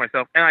embarrass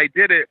myself. And I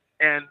did it,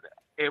 and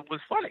it was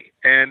funny.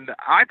 And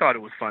I thought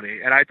it was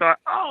funny. And I thought,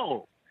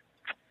 oh,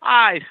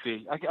 I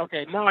see.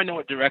 Okay, now I know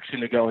what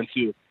direction to go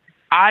into.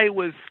 I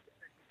was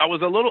a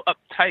little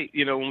uptight,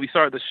 when we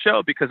started the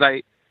show, because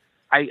I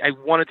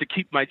wanted to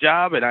keep my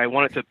job, and I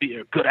wanted to be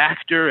a good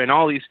actor and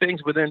all these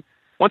things. But then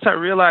once I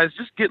realized,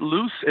 just get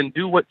loose and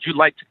do what you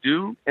like to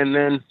do, and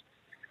then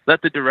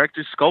let the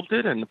director sculpt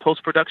it and the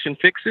post-production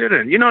fix it,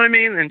 and you know what I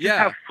mean? And just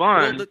have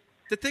fun. Well,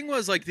 the thing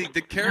was, like,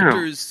 the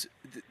characters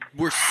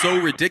were so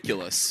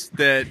ridiculous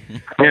that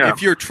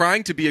if you're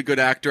trying to be a good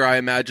actor, I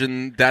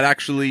imagine that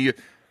actually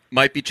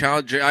might be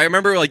challenging. I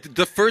remember, like,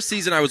 the first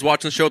season I was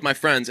watching the show with my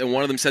friends, and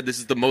one of them said this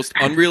is the most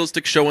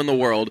unrealistic show in the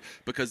world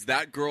because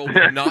that girl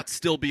would not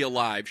still be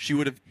alive. She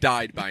would have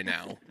died by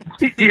now.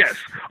 Yes.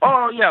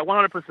 Oh, yeah,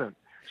 100%.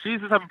 She's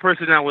the type of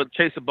person that would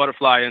chase a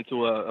butterfly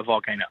into a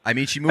volcano. I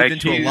mean, she moved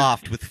into a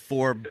loft with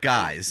 4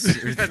 guys,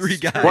 or 3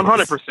 guys.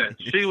 100%.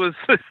 She was,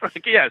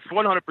 yes,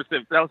 100%.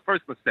 That was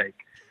first mistake.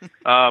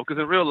 Because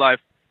in real life,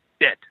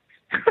 dead.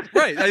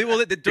 Right.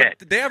 Well,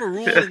 they have a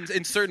rule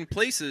in certain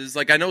places.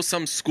 Like, I know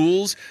some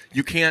schools,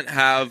 you can't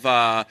have,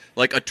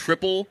 like, a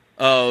triple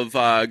of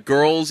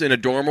girls in a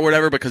dorm or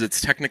whatever because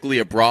it's technically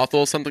a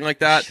brothel, something like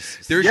that.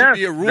 There should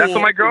be a rule. That's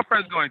what my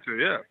girlfriend's going to,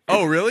 yeah.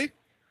 Oh, really?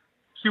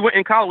 She went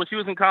in college. When she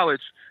was in college,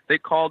 they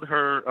called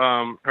her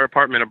her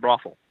apartment a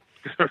brothel.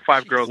 There were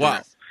 5 girls in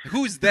there.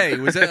 Who's they?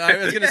 Was it, I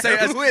was going to say,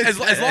 as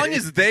long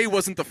as they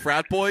wasn't the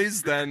frat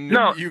boys, then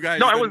you guys...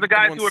 No, it was the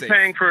guys who were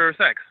paying for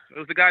sex. It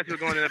was the guys who were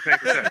going in there paying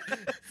for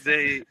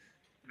sex.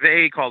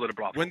 They called it a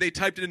brothel. When they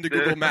typed it into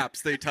Google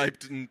Maps, they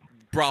typed in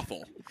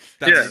brothel.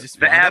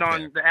 The ad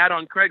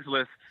on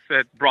Craigslist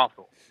said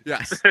brothel.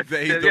 Yes,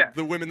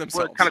 the women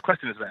themselves. What kind of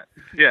question is that?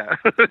 Yeah.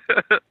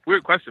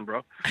 Weird question,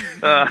 bro.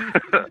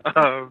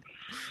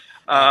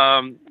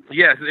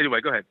 Yes.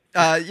 Anyway, go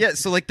ahead.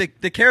 So like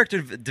the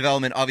character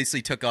development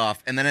obviously took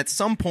off, and then at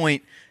some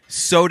point,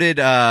 so did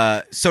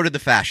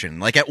the fashion.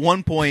 Like at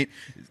one point,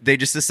 they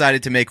just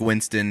decided to make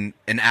Winston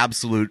an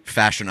absolute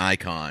fashion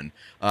icon.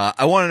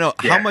 I want to know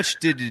how much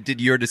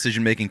did your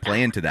decision making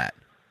play into that?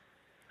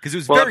 Because it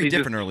was very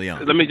different early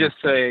on. Let me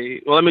just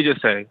say,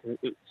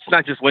 it's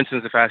not just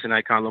Winston's a fashion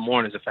icon.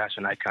 Lamorne is a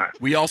fashion icon.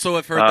 We also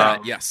have heard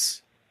that.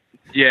 Yes.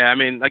 Yeah, I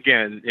mean,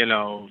 again,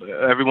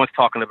 everyone's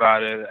talking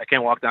about it. I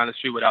can't walk down the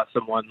street without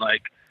someone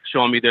like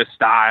showing me their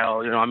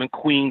style. I'm in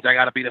Queens, I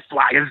gotta be the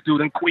flyest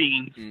dude in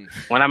Queens.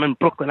 When I'm in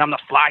Brooklyn, I'm the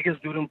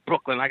flyest dude in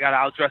Brooklyn. I gotta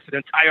outdress an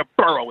entire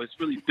borough. It's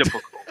really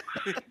difficult,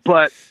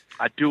 but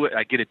I do it.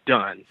 I get it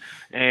done.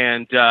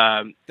 And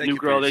New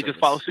Girl, they just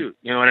follow suit.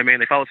 You know what I mean?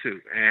 They follow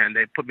suit, and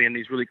they put me in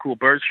these really cool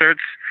bird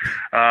shirts.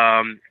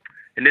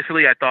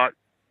 Initially, I thought,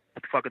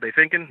 what the fuck are they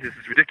thinking? This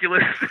is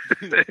ridiculous.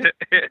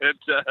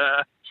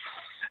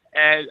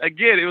 And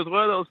again, it was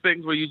one of those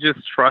things where you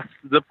just trust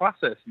the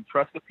process. You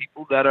trust the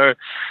people that are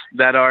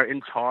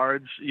in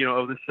charge,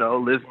 of the show.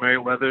 Liz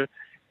Merriweather,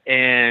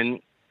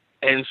 and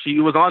she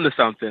was on to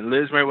something.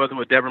 Liz Merriweather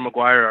with Deborah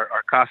McGuire,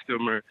 our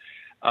costumer,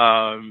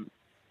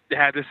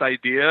 had this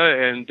idea,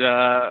 and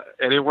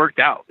it worked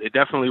out. It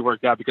definitely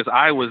worked out because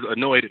I was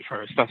annoyed at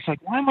first. I was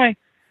like, why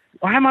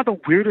am I the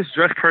weirdest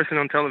dressed person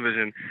on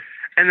television?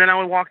 And then I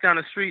would walk down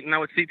the street and I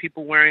would see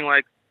people wearing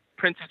like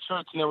printed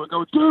shirts, and they would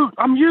go, dude,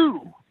 I'm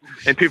you.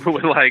 And people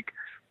would like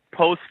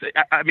post.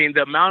 I mean,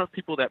 the amount of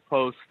people that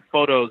post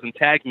photos and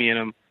tag me in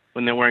them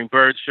when they're wearing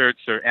bird shirts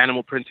or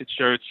animal printed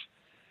shirts.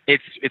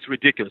 It's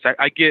ridiculous.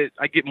 I get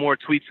more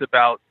tweets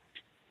about.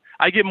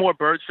 I get more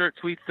bird shirt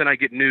tweets than I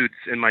get nudes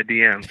in my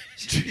DM.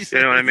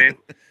 You know what I mean?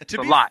 It's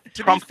a lot.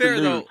 To Trump's be fair,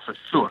 the nudes, though, for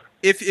sure.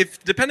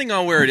 if depending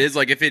on where it is,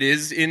 like if it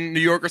is in New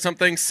York or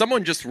something,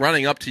 someone just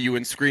running up to you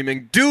and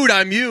screaming, "Dude,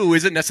 I'm you,"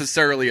 isn't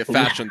necessarily a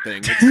fashion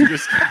thing. It's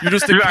you're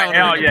just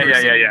encountering Oh, a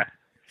person. yeah.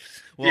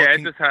 Well, Yeah,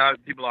 it's just how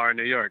people are in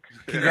New York.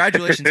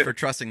 Congratulations for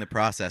trusting the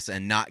process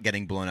and not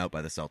getting blown out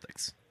by the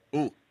Celtics.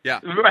 Ooh, yeah.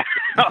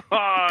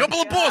 Oh,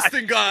 Couple of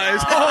Boston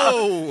guys.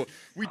 Oh,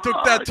 we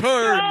took that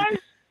turn. God.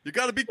 You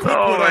got to be quick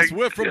Oh, with my us.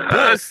 We're from God.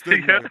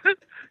 Boston.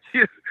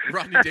 Yeah.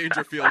 Rodney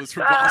Dangerfield is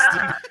from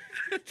Boston.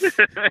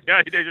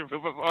 Yeah, he did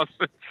from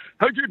Boston.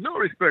 I get no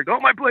respect.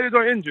 All my players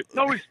are injured.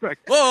 No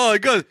respect. Oh,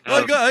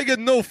 I get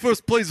no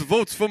first place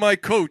votes for my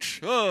coach.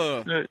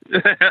 Oh.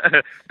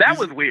 That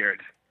was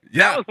weird.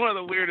 Yeah. That was one of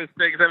the weirdest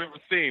things I've ever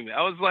seen.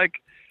 I was like,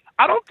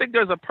 I don't think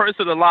there's a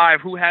person alive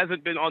who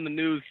hasn't been on the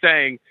news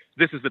saying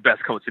this is the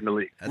best coach in the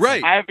league.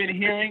 Right. I've been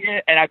hearing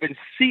it and I've been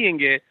seeing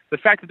it. The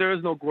fact that there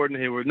is no Gordon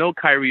Hayward, no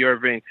Kyrie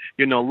Irving,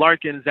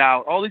 Larkin's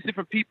out, all these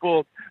different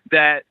people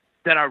that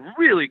are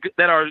really good,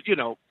 that are,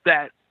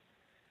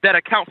 that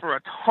account for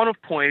a ton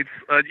of points,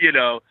 a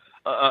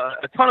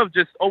ton of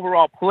just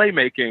overall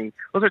playmaking.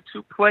 Those are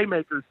two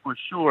playmakers for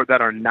sure that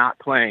are not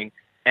playing.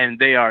 And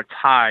they are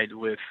tied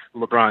with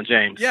LeBron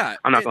James. Yeah,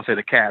 I'm not going to say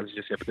the Cavs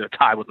just yet, but they're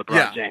tied with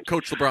LeBron James.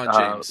 Coach LeBron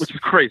James. Which is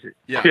crazy.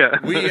 Yeah.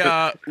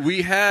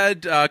 We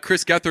had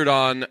Chris Gethard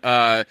on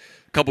a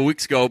couple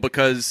weeks ago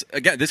because,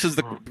 again, this is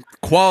the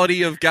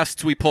quality of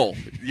guests we pull.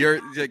 We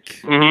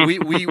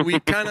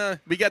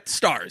get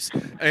stars.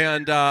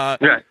 And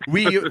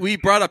we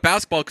brought up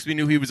basketball because we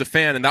knew he was a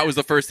fan, and that was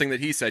the first thing that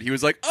he said. He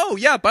was like, oh,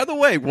 yeah, by the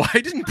way, why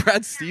didn't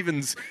Brad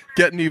Stevens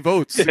get any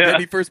votes, get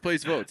any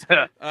first-place votes?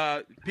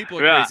 People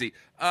are crazy.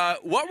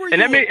 What were you?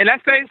 And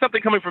that's saying something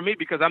coming from me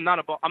because I'm not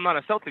a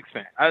Celtics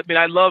fan. I mean,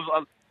 I love.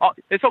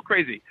 It's so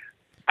crazy.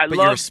 But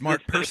love you're a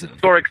smart person.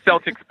 Historic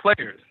Celtics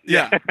players.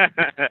 Yeah.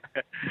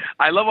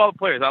 I love all the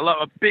players. I love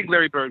a big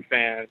Larry Bird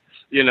fan.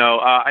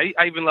 I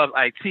even love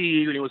IT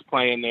when he was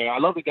playing there. I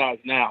love the guys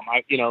now.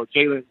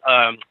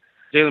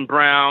 Jaylen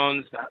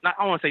Brown. I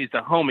don't want to say he's the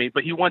homie,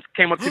 but he once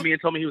came up to me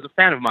and told me he was a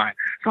fan of mine.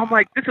 So I'm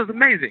like, this is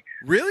amazing.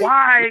 Really?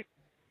 Why?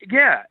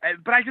 Yeah,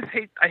 but I just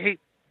hate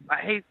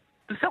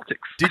the Celtics.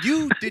 Did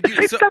you?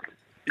 So,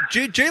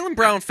 Jaylen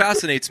Brown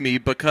fascinates me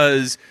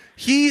because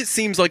he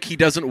seems like he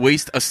doesn't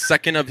waste a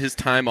second of his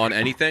time on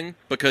anything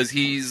because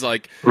he's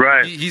like,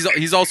 right.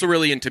 He's also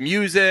really into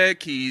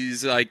music.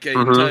 He's like,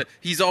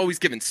 he's always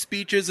giving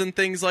speeches and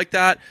things like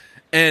that.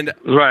 And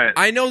right.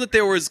 I know that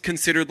there was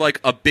considered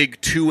like a big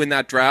 2 in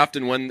that draft,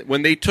 and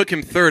when they took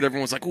him third,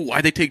 everyone was like, "Ooh,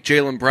 why'd they take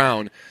Jaylen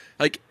Brown?"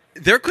 Like,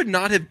 there could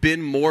not have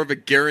been more of a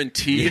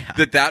guarantee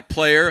that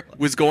player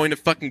was going to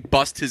fucking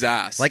bust his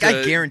ass. Like,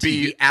 I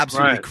guarantee he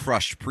absolutely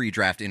crushed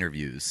pre-draft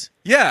interviews.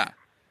 Yeah.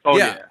 Oh,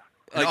 yeah.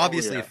 Like,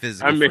 obviously a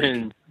physical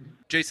freak.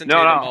 Jason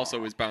Tatum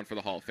also is bound for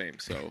the Hall of Fame,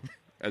 so,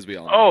 as we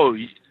all know. Oh,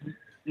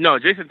 no,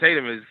 Jason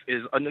Tatum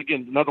is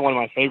again, another one of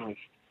my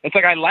favorites. It's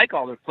like I like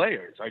all their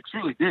players. I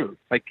truly do.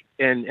 Like,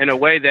 in a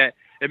way that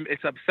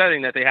it's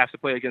upsetting that they have to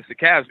play against the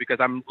Cavs because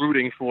I'm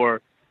rooting for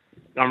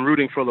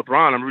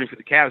LeBron. I'm rooting for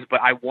the Cavs, but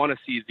I want to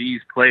see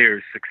these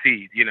players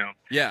succeed.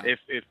 Yeah.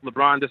 If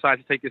LeBron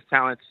decides to take his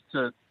talents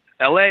to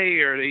L.A.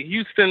 or to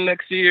Houston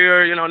next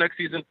year, next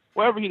season,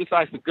 wherever he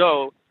decides to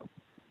go,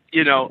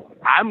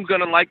 I'm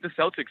gonna like the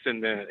Celtics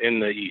in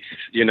the East.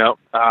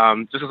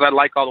 Just as I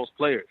like all those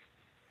players.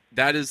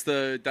 That's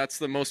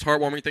the most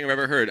heartwarming thing I've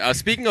ever heard.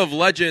 Speaking of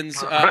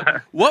legends,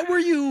 what were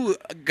you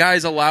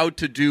guys allowed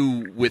to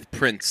do with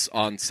Prince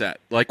on set?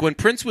 Like, when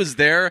Prince was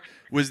there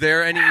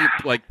any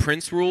like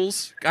Prince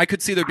rules? I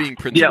could see there being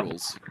Prince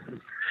rules.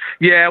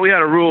 Yeah, we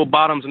had a rule: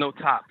 bottoms, no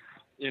tops.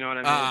 You know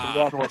what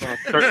I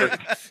mean?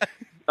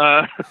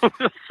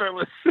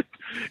 Shirtless.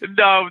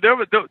 No, there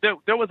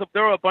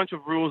were a bunch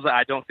of rules that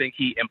I don't think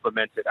he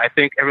implemented. I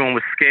think everyone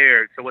was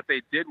scared. So what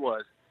they did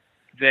was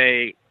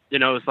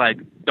it's like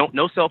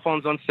no cell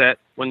phones on set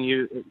when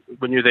you're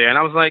there. And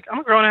I was like, I'm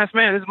a grown ass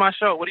man. This is my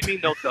show. What do you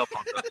mean no cell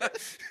phones on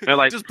set? They're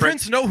like, does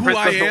Prince know who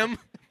I am?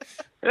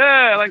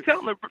 Yeah, like tell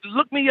him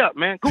look me up,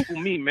 man. Google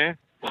me, man.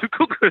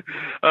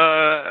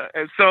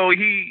 And so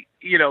he,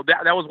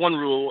 that was one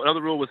rule.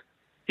 Another rule was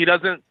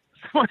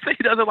someone say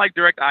he doesn't like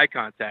direct eye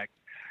contact.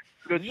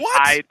 Which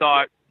what? I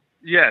thought,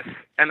 yes.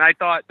 And I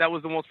thought that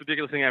was the most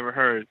ridiculous thing I ever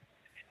heard.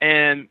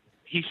 And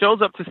he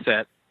shows up to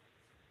set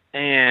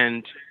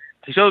and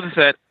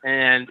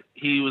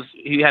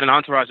he had an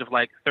entourage of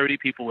like 30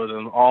 people with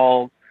him,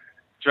 all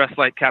dressed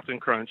like Captain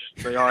Crunch.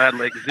 They all had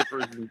like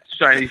zippers and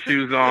shiny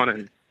shoes on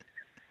and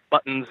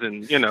buttons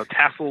and,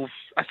 tassels.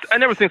 I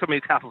never seen so many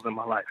tassels in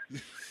my life.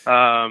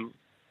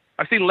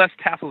 I've seen less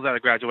tassels at a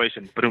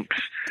graduation.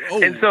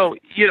 And so,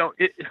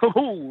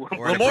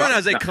 Lamorne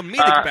has a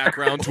comedic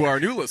background to our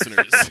new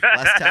listeners.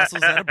 Less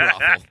tassels at a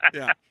brothel.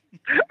 Yeah.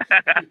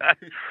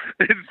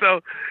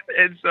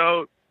 and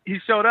so he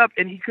showed up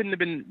and he couldn't have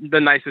been the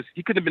nicest.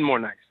 He couldn't have been more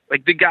nice.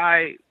 Like, the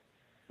guy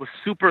was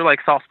super like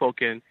soft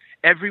spoken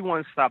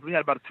everyone stopped. We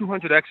had about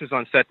 200 extras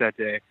on set that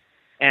day,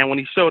 and when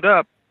he showed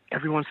up,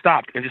 everyone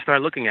stopped and just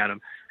started looking at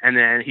him. And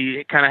then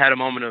he kind of had a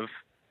moment of,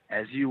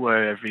 "As you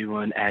were,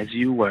 everyone, as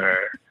you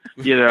were."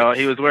 You know,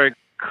 he was wearing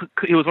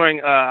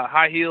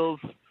high heels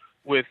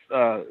with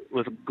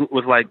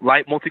like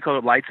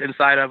multicolored lights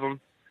inside of them.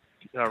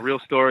 Real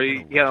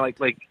story. He had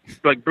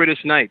like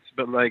British Knights,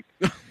 but like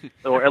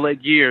or LA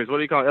Gears. What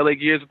do you call it? LA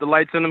Gears with the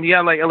lights in them? He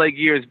had like LA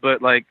Gears,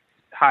 but like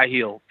high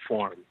heel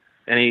form.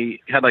 And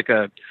he had like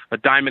a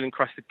diamond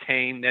encrusted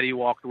cane that he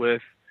walked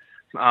with.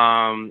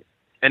 And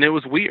it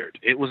was weird.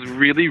 It was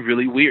really,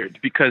 really weird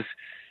because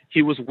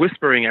he was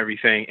whispering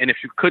everything. And if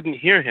you couldn't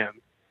hear him,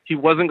 he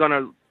wasn't going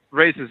to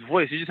raise his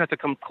voice. You just had to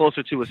come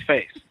closer to his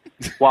face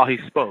while he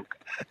spoke.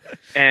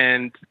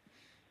 And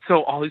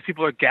so all these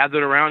people are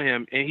gathered around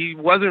him, and he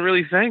wasn't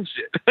really saying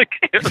shit. Like,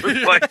 it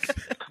was like,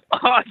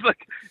 it's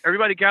like,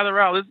 everybody gather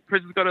around. This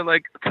person's going to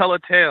like tell a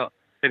tale.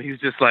 And he's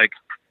just like,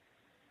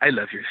 "I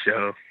love your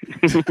show."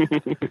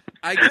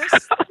 I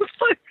guess. I was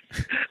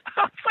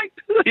like,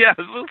 dude, yeah, it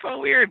was so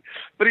weird.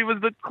 But he was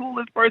the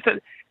coolest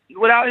person.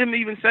 Without him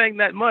even saying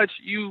that much,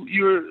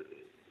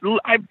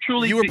 I'm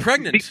truly. You were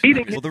pregnant.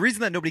 Well, the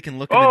reason that nobody can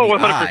look him in the 100%.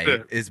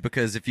 eye is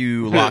because if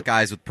you lock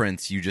eyes with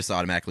Prince, you just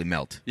automatically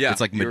melt. Yeah,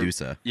 It's like you're-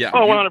 Medusa. Yeah.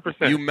 Oh, you-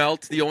 100%. You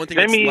melt. The only thing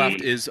I that's mean-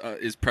 left is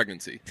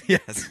pregnancy.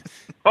 Yes.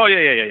 Oh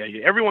yeah.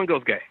 Everyone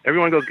goes gay.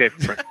 Everyone goes gay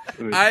for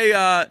Prince.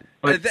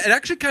 It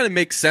actually kind of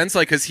makes sense,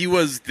 like, because he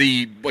was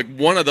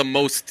one of the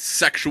most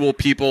sexual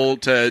people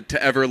to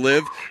ever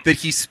live. That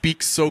he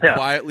speaks so Yeah.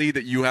 quietly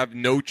that you have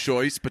no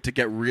choice but to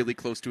get really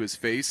close to his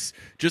face.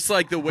 Just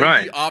like the way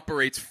Right. he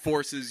operates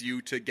forces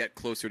you to get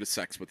closer to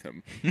sex with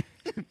him.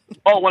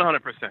 Oh,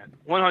 100%.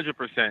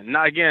 100%.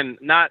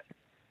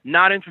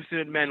 Not interested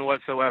in men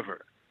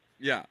whatsoever.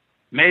 Yeah.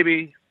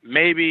 Maybe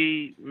I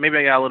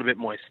got a little bit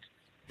moist.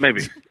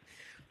 Maybe.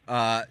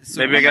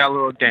 Maybe I got a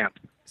little damp.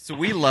 So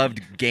we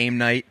loved Game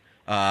Night.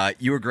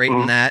 You were great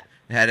in that.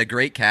 Had a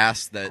great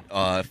cast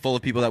that full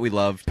of people that we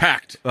loved.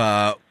 Packed.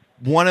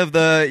 One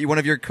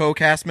of your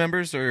co-cast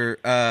members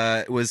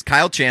was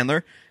Kyle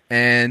Chandler,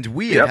 and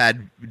we have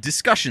had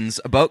discussions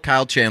about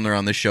Kyle Chandler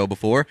on this show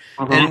before,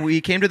 and we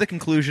came to the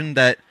conclusion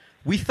that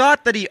we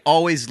thought that he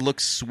always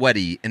looked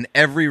sweaty in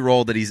every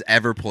role that he's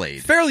ever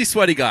played. Fairly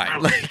sweaty guy.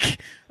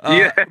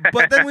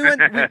 But then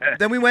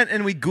we went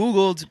and we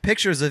Googled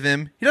pictures of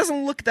him. He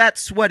doesn't look that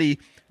sweaty,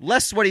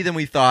 less sweaty than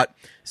we thought.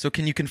 So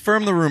can you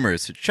confirm the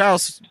rumors?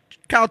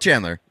 Kyle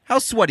Chandler, how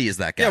sweaty is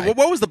that guy? Yeah.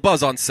 What was the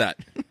buzz on set?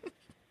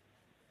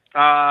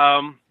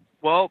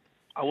 Well,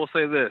 I will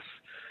say this.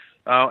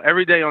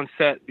 Every day on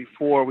set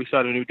before we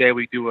start a new day,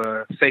 we do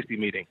a safety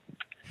meeting.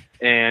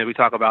 And we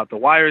talk about the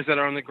wires that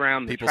are on the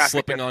ground. People traffic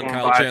slipping that's on going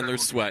Kyle by.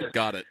 Chandler's sweat.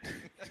 Got it.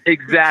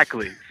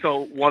 Exactly.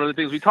 So one of the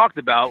things we talked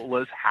about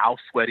was how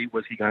sweaty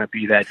was he going to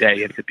be that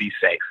day and to be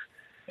safe.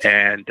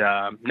 And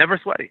never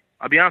sweaty.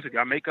 I'll be honest with you.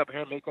 Our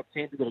hair and makeup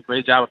team did a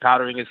great job of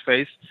powdering his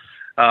face.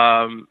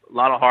 A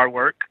lot of hard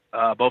work.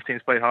 Both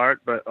teams played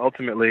hard, but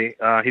ultimately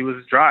he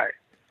was dry.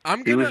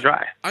 He was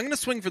dry. I'm going to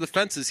swing for the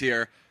fences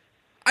here.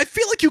 I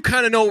feel like you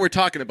kind of know what we're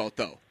talking about,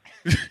 though.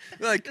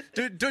 Like,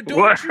 don't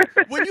you,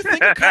 when you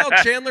think of Kyle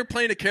Chandler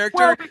playing a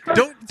character,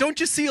 don't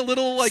you see a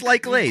little like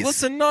Slight glaze.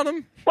 glisten on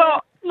him?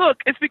 Well, look,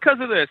 it's because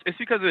of this.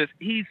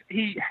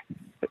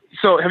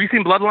 So have you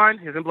seen Bloodline?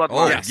 He's in Bloodline.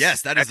 Oh,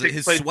 yes, that is takes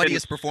his place in-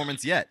 sweatiest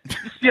performance yet.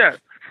 Yeah,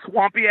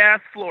 swampy ass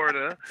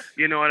Florida.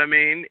 You know what I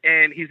mean?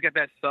 And he's got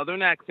that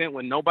Southern accent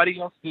when nobody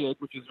else did,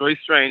 which is very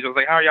strange. I was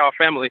like, "How are y'all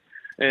family?"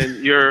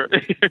 And you're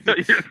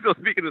still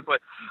speaking this way.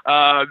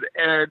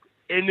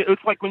 And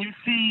it's like when you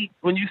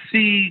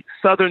see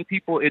Southern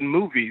people in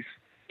movies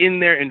in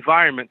their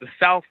environment, the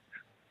South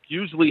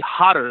usually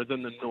hotter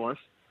than the North.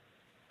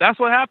 That's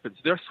what happens.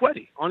 They're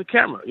sweaty on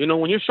camera. You know,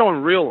 when you're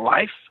showing real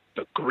life,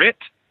 the grit,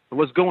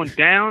 what's going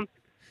down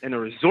in a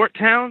resort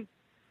town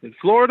in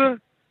Florida,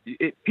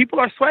 people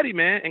are sweaty,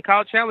 man. And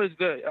Kyle Chandler's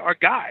our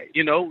guy.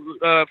 You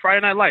know,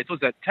 Friday Night Lights.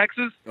 What's that?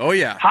 Texas? Oh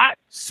yeah, Hot.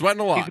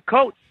 sweating a He's lot. a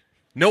coach.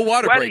 No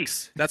water Sweaty.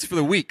 breaks. That's for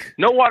the weak.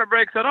 No water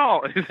breaks at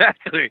all.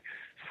 Exactly.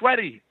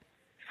 Sweaty.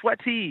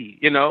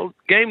 You know,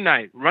 Game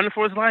Night. Running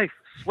for his life.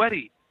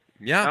 Sweaty.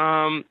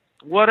 Yeah.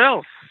 What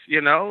else? You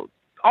know,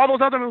 all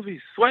those other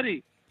movies.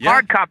 Sweaty. Yeah.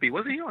 Hard Copy.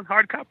 Was he on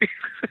Hard Copy?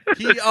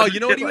 You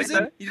know what he was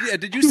in? Yeah,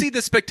 did you see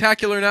The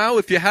Spectacular Now?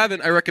 If you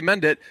haven't, I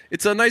recommend it.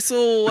 It's a nice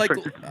little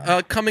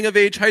coming of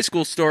age high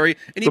school story.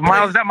 And Is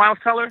that Miles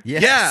Teller?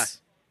 Yes. Yeah.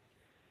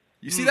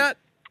 You see that?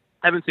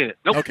 Haven't seen it.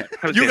 Nope. Okay.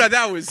 Haven't You seen got it.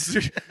 that was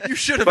you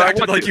should have But I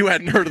acted want like to. you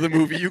hadn't heard of the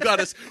movie. You got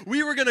us.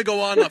 We were gonna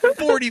go on a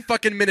 40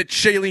 fucking minute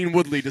Shailene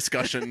Woodley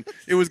discussion.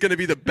 It was gonna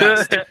be the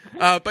best.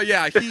 But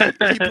yeah, he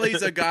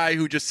plays a guy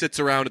who just sits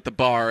around at the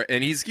bar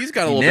and he's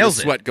got a little bit of nails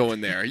it. sweat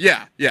going there.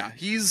 Yeah.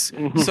 He's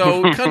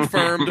so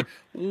confirmed.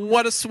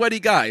 What a sweaty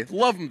guy.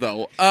 Love him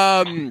though.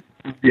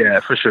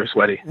 Yeah, for sure,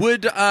 sweaty.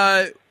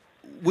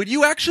 Would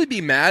you actually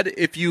be mad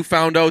if you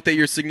found out that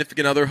your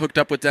significant other hooked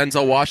up with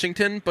Denzel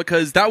Washington?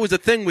 Because that was a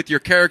thing with your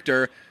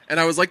character, and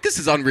I was like, this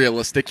is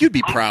unrealistic. You'd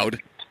be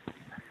proud.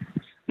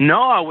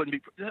 No, I wouldn't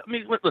be. I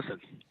mean, listen.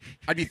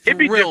 I'd be It'd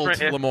be thrilled,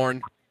 different if-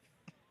 Lamorne.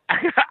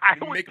 I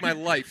You would make be my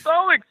life.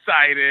 so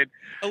excited.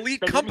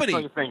 Elite Let me smell company.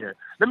 your finger.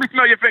 Let me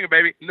smell your finger,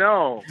 baby.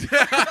 No,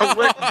 I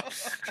wouldn't.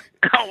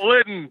 I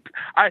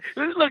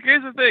wouldn't. Look.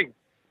 Here's the thing.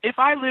 If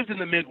I lived in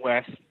the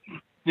Midwest,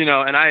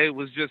 and I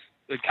was just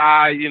a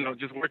guy,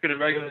 just working a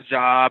regular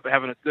job,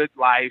 having a good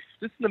life,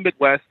 just in the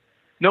Midwest,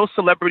 no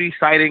celebrity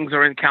sightings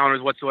or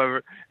encounters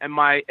whatsoever, and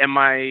my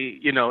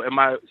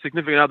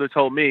significant other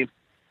told me,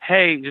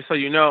 hey, just so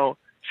you know,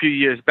 a few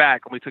years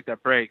back when we took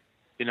that break,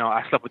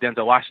 I slept with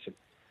Denzel Washington.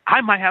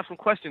 I might have some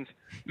questions,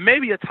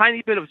 maybe a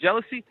tiny bit of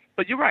jealousy,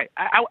 but you're right.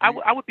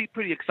 I would be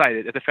pretty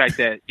excited at the fact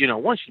that,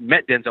 once you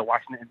met Denzel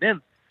Washington and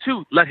then,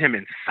 two, let him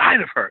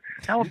inside of her.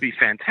 That would be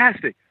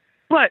fantastic.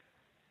 But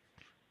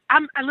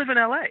I live in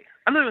L.A.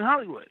 I live in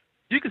Hollywood.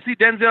 You can see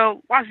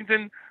Denzel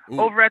Washington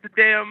over at the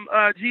damn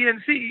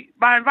GNC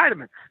buying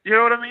vitamins. You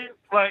know what I mean?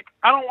 Like,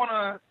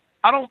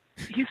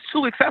 he's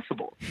too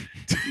accessible.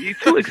 He's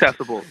too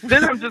accessible.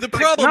 Then I'm just The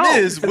problem no.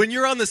 is, when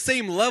you're on the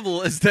same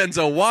level as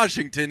Denzel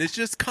Washington, it's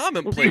just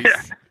commonplace.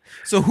 Yeah.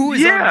 So who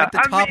is on at the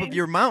I top mean- of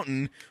your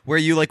mountain where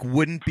you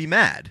wouldn't be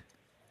mad?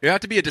 You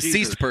have to be a deceased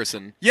Jesus.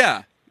 person.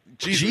 Yeah.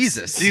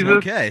 Jesus. Jesus.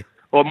 Okay.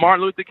 Or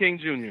Martin Luther King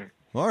Jr.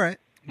 All right.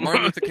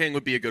 Martin Luther King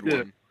would be a good Yeah.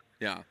 one.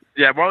 Yeah.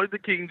 Yeah, Martin Luther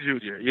King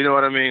Jr. You know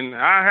what I mean?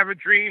 I have a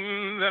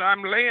dream that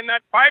I'm laying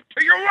that pipe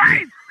to your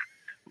wife.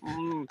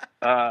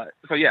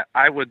 So yeah,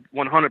 I would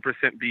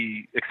 100%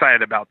 be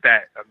excited about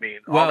that. I mean,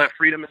 Well- all that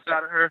freedom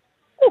inside of her.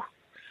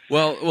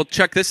 Well,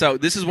 check this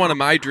out. This is one of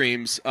my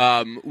dreams.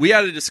 We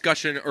had a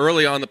discussion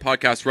early on the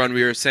podcast run.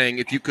 We were saying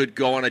if you could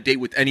go on a date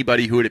with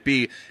anybody, who would it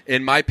be?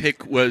 And my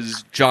pick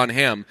was John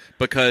Hamm,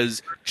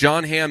 because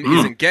John Hamm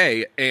isn't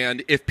gay.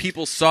 And if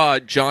people saw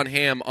John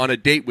Hamm on a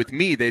date with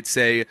me, they'd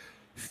say,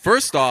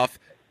 first off,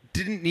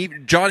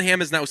 John Hamm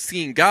is now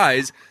seeing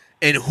guys,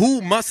 and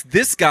who must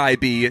this guy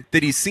be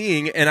that he's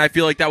seeing? And I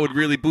feel like that would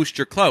really boost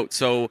your clout.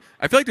 So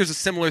I feel like there's a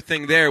similar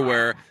thing there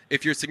where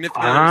if your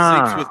significant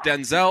other sleeps with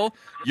Denzel,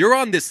 you're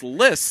on this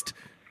list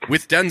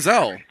with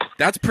Denzel.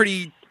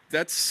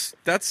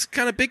 That's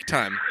kind of big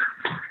time.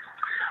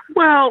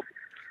 Well,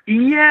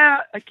 yeah,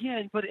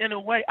 again, but in a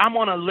way, I'm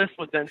on a list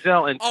with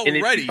Denzel, and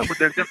Already. with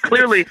Denzel,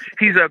 clearly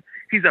he's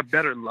a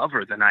better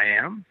lover than I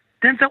am.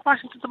 Denzel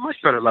Washington's a much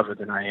better lover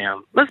than I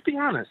am. Let's be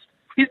honest.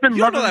 He's been You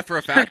don't loving know that for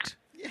a fact.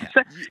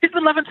 He's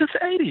been loving since the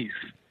 80s.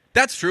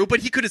 That's true,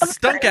 but he could have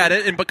stunk at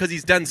it, and because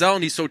he's Denzel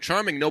and he's so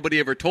charming, nobody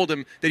ever told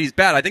him that he's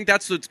bad. I think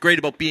that's what's great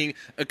about being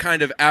a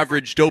kind of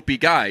average, dopey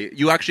guy.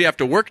 You actually have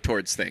to work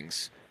towards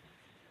things.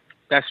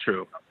 That's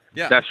true.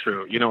 Yeah. That's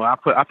true. I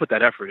put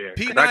that effort in.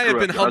 Pete 'Cause and I have grew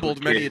been up as a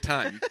humbled many a kid.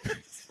 time.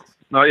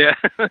 Oh yeah.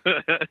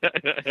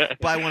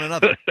 By one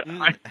another.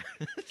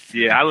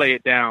 Yeah, I lay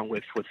it down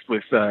with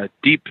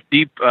deep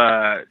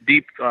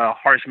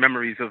harsh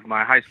memories of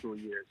my high school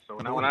years. So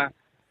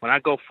when I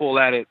go full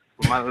at it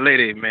with my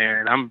lady,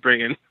 man, I'm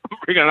bringing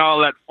all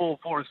that full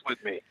force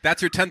with me.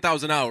 That's your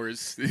 10,000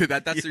 hours.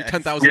 That's your Yes.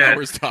 10,000 Yes.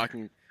 hours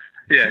talking.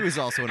 Yeah. She was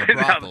also in a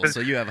brothel, so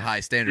you have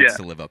high standards Yeah.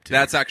 to live up to.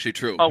 That's actually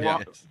true. Oh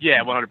well,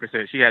 yeah,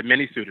 100%. She had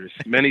many suitors.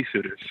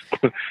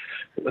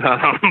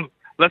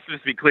 Let's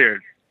just be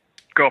clear.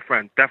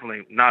 Girlfriend,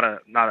 definitely not a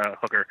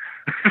hooker.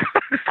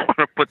 Just want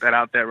to put that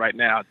out there right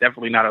now.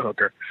 Definitely not a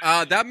hooker.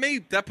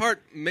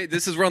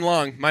 This is run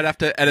long. Might have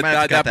to edit Might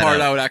have to cut that part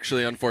that out. out,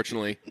 actually,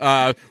 unfortunately.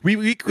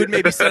 We could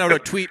maybe send out a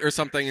tweet or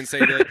something and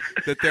say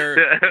that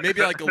they're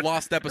maybe like a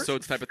lost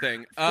episodes type of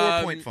thing.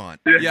 4-point font.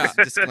 yeah.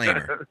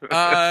 Disclaimer.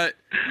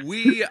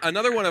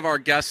 Another one of our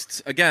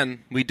guests,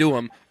 again, we do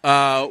him,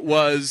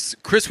 was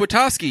Chris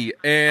Witowski,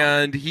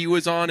 and he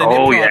was on an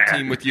improv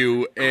team with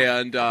you,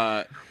 and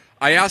I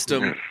asked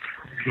him,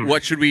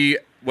 what should we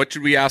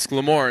ask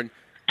Lamorne?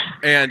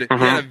 And he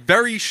had a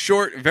very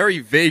short, very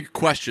vague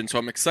question, so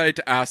I'm excited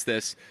to ask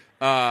this.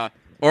 Or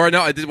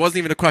no, it wasn't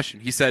even a question.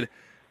 He said,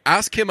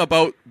 ask him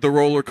about the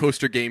roller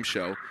coaster game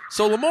show.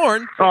 So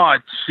Lamorne, Oh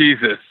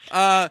Jesus!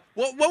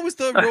 what was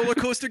the roller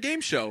coaster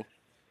game show?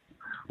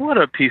 What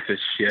a piece of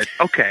shit.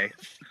 Okay,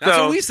 That's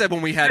so what we said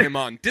when we had him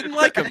on. Didn't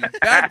like him.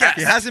 Bad guess.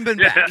 He hasn't been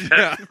back.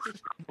 Yeah.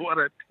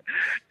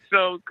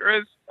 So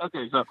Chris,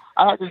 okay, so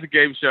I had this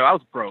game show. I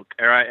was broke,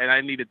 all right, and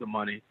I needed the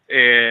money,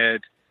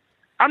 and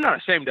I'm not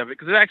ashamed of it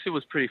because it actually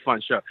was a pretty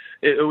fun show.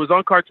 It was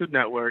on Cartoon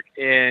Network,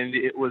 and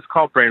it was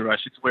called Brain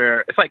Rush.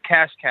 It's like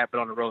Cash Cab, but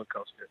on a roller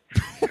coaster.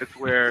 It's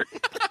where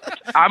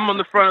I'm on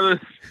the front of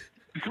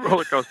this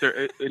roller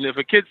coaster, and if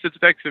a kid sits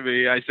next to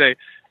me, I say,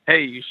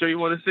 "Hey, you sure you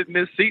want to sit in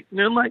this seat?" And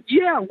they're like,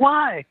 "Yeah,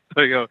 why?"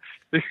 I go,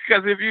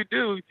 "Because if you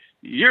do,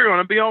 you're going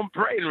to be on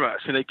Brain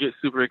Rush," and they get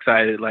super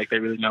excited, like they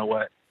really know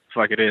what the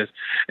fuck it is.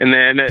 And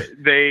then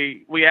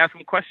we ask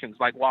them questions,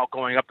 like while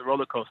going up the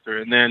roller coaster,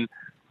 and then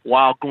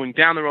while going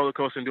down the roller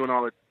coaster and doing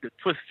all the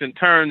twists and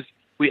turns,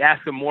 we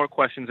ask them more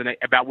questions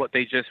about what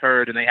they just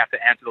heard, and they have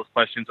to answer those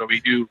questions, or we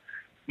do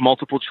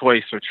multiple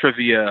choice or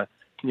trivia,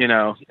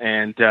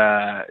 and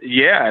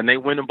and they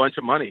win a bunch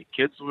of money.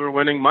 Kids were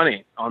winning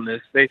money on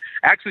this.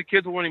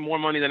 Kids were winning more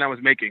money than I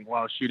was making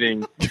while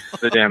shooting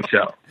the damn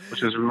show,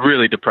 which is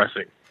really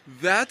depressing.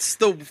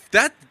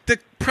 The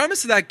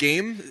premise of that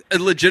game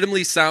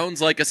legitimately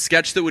sounds like a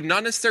sketch that would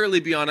not necessarily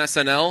be on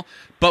SNL,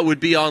 but would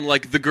be on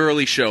like The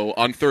Girly Show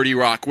on 30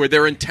 Rock, where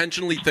they're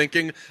intentionally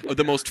thinking of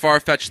the most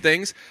far-fetched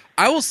things.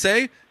 I will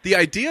say the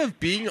idea of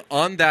being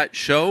on that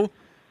show,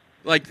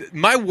 like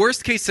my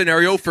worst case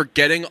scenario for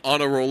getting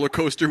on a roller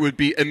coaster would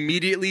be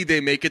immediately they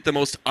make it the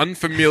most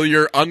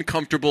unfamiliar,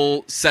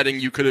 uncomfortable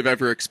setting you could have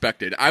ever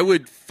expected. I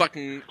would have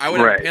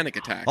a panic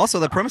attack. Also,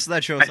 the premise of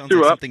that show sounds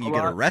like something you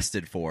get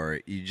arrested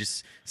for. You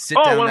just sit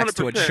down next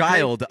to a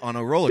child on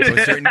a roller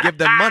coaster and give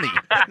them money.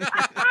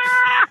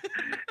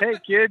 Hey,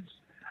 kids.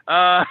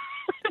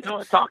 You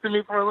want to talk to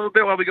me for a little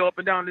bit while we go up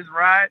and down this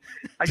ride?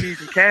 I give you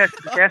some cash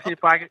in your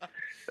pocket.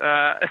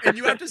 And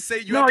you have to say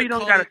you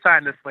don't got to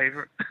sign this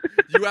waiver.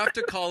 You have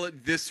to call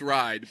it this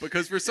ride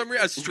because for some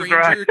reason a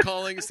stranger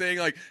saying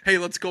like, "Hey,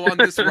 let's go on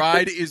this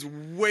ride" is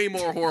way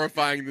more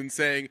horrifying than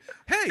saying,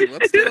 "Hey,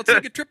 let's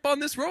take a trip on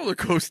this roller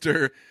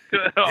coaster."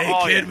 Hey,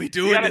 kid, we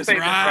doing this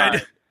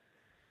ride?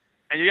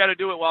 And you got to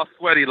do it while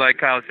sweaty like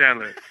Kyle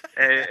Chandler.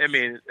 I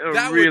mean,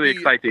 it'll really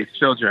excite these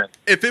children.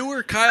 If it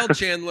were Kyle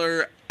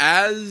Chandler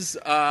as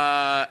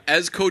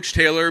Coach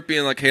Taylor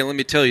being like, "Hey, let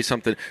me tell you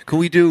something. Can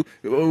we do?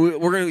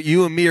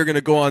 You and me are gonna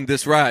go on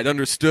this ride.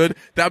 Understood?"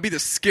 That'd be the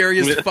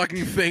scariest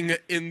fucking thing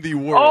in the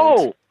world.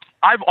 Oh,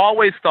 I've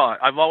always thought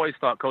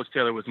Coach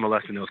Taylor was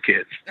molesting those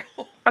kids.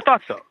 I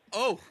thought so.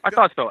 I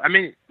thought so. I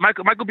mean,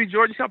 Michael B.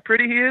 Jordan, see how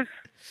pretty he is?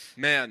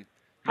 Man,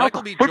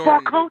 Michael B. Football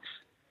Jordan, coach.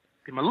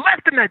 Be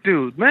molesting that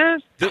dude,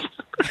 man.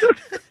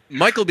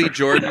 Michael B.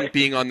 Jordan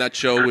being on that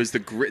show was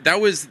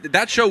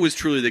that show was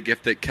truly the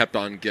gift that kept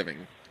on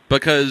giving.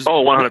 Because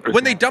 100%.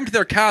 When they dumped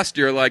their cast,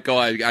 you're like, oh,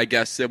 I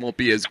guess it won't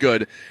be as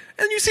good.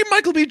 And you see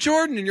Michael B.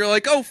 Jordan, and you're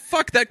like, oh,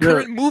 fuck, that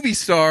current movie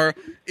star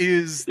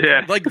is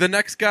like the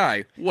next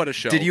guy. What a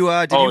show. Did you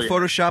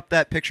Photoshop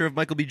that picture of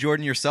Michael B.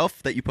 Jordan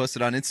yourself that you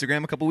posted on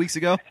Instagram a couple weeks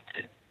ago?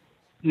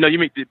 No, you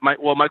mean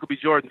Michael B.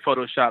 Jordan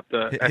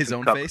photoshopped his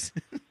own cover. Face?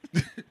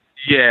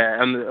 Yeah,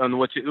 on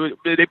what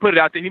they put it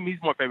out there.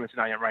 He's more famous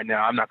than I am right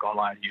now. I'm not gonna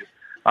lie to you.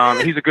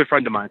 He's a good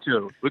friend of mine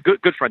too. A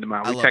good friend of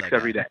mine. We text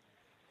every day.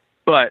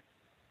 But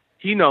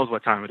he knows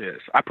what time it is.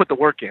 I put the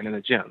work in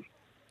the gym.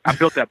 I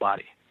built that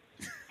body.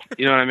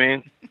 You know what I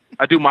mean?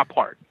 I do my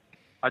part.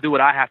 I do what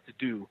I have to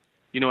do.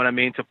 You know what I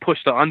mean? To push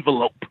the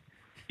envelope.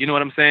 You know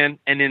what I'm saying?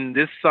 And then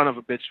this son of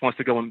a bitch wants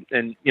to go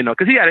and you know,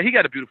 because he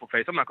got a beautiful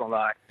face. I'm not gonna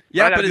lie.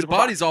 Yeah, but his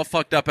body's all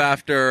fucked up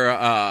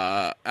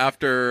after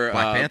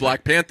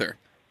Black Panther.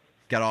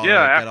 Got all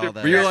that.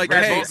 Where you're like,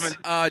 hey,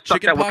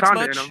 chicken pox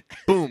much?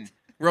 Boom,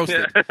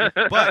 roasted.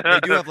 But they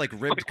do have like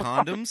ribbed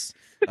condoms.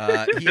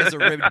 He has a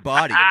ribbed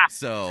body,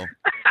 so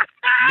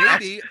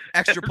maybe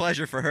extra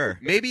pleasure for her.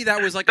 Maybe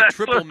that was like a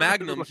triple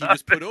magnum he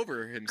just put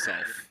over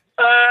himself.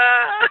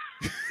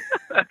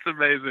 That's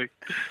amazing.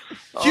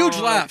 Huge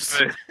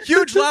laughs.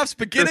 Huge laughs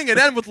beginning and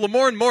end with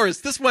Lamorne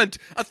Morris. This went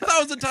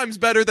 1,000 times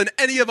better than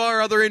any of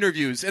our other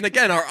interviews. And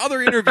again, our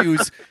other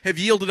interviews have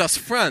yielded us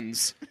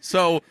friends.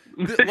 So,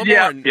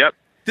 Lamorne,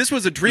 this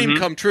was a dream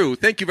come true.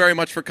 Thank you very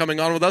much for coming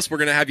on with us. We're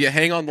going to have you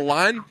hang on the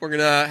line. We're going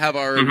to have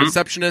our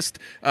receptionist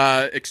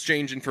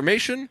exchange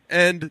information.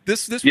 And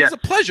this was a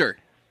pleasure.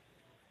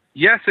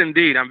 Yes,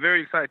 indeed. I'm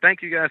very excited.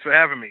 Thank you guys for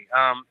having me.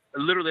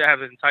 Literally, I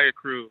have an entire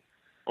crew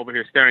over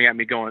here staring at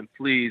me going,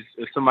 please,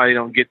 if somebody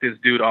don't get this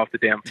dude off the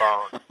damn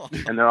phone.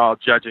 And they're all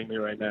judging me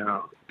right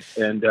now.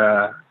 And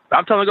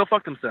I'm telling them to go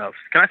fuck themselves.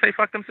 Can I say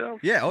fuck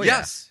themselves? Yeah. Oh,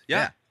 yes.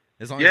 Yeah.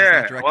 As long as it's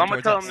not directed I'm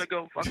gonna tell them to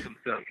go fuck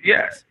themselves.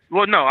 Yeah.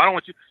 Well, no, I don't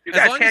want you.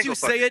 As long as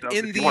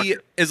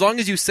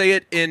you say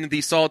it in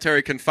the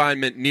solitary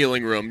confinement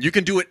kneeling room, you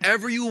can do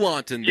whatever you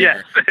want in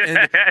there,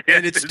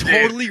 and it's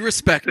totally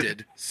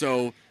respected.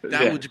 So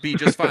that would be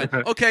just fine.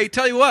 Okay,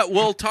 tell you what,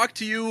 we'll talk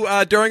to you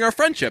during our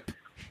friendship.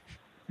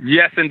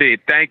 Yes,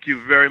 indeed. Thank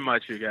you very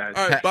much, you guys.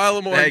 All right, bye,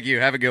 Lamorne. Thank you.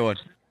 Have a good one.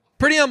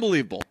 Pretty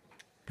unbelievable.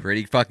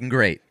 Pretty fucking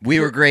great.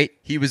 We were great.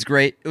 He was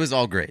great. It was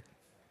all great.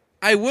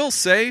 I will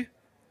say,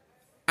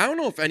 I don't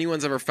know if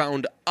anyone's ever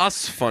found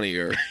us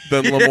funnier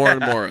than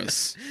Lamorne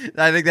Morris.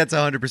 I think that's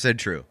 100%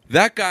 true.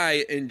 That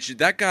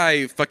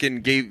guy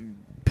fucking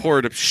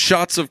poured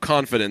shots of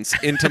confidence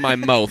into my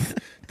mouth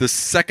the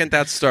second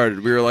that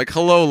started. We were like,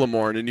 "Hello,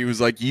 Lamorne," and he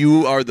was like,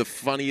 "You are the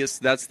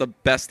funniest. That's the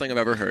best thing I've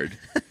ever heard."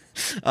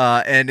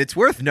 And it's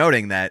worth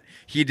noting that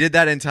he did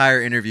that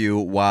entire interview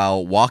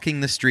while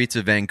walking the streets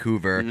of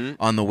Vancouver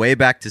on the way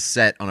back to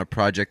set on a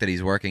project that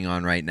he's working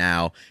on right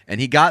now.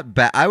 And he got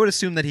back. I would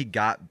assume that he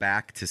got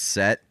back to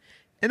set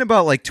in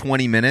about like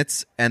 20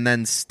 minutes and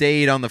then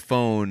stayed on the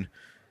phone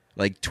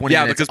like 20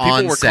 minutes because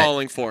people were set.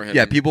 calling for him.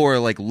 Yeah, people were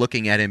like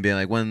looking at him being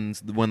like, when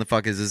the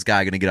fuck is this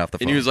guy going to get off the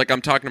phone? And he was like,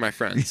 I'm talking to my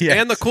friends. Yes.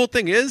 And the cool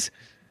thing is,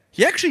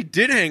 he actually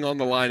did hang on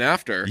the line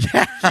after.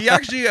 Yeah. He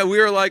actually, we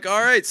were like,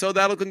 all right, so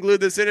that'll conclude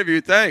this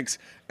interview. Thanks.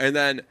 And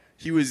then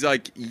he was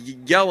like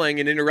yelling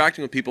and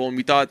interacting with people. And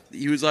we thought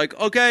he was like,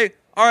 okay,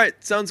 all right,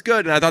 sounds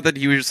good. And I thought that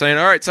he was just saying,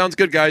 all right, sounds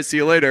good, guys. See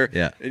you later.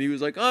 Yeah. And he was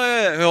like, oh,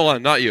 yeah, hold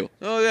on, not you.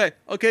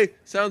 Okay,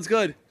 sounds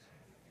good.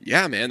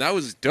 yeah, man, that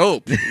was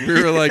dope.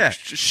 We were like,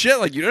 shit,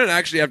 like, you didn't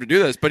actually have to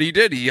do this. But he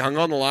did. He hung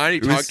on the line. He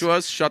talked to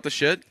us, shot the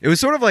shit. It was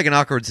sort of like an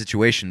awkward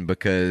situation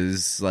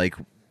because, like,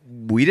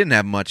 we didn't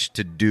have much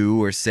to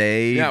do or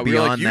say Yeah, we were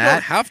beyond like, you that.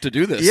 don't have to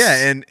do this.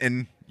 Yeah,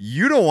 and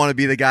you don't want to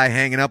be the guy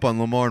hanging up on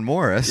Lamar and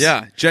Morris.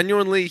 Yeah,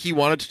 genuinely, he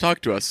wanted to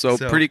talk to us. So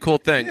pretty cool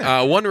thing.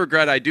 yeah. One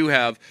regret I do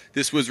have,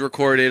 this was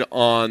recorded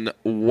on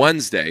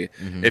Wednesday.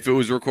 Mm-hmm. If it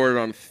was recorded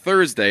on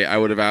Thursday, I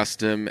would have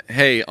asked him,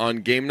 hey, on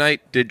game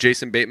night, did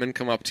Jason Bateman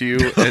come up to you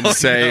and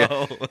say,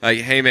 no. like,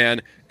 hey,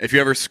 man, if you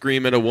ever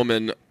scream at a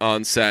woman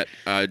on set,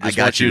 just got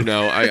want you you. to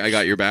know I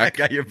got your I back.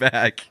 got your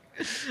back.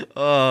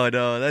 Oh,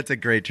 no, that's a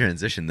great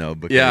transition, though,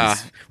 because Yeah.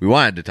 we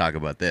wanted to talk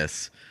about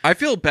this. I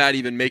feel bad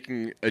even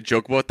making a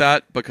joke about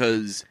that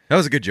because That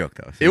was a good joke,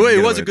 though. it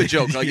was a good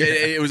joke. Like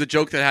it was a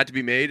joke that had to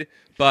be made.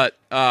 But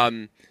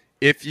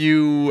if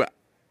you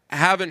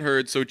haven't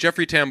heard, so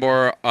Jeffrey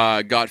Tambor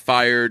got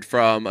fired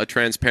from a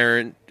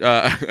Transparent,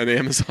 an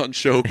Amazon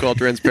show called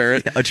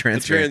Transparent, A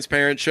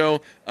Transparent show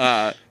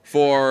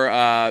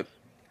for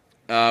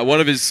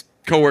one of his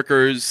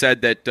coworkers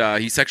said that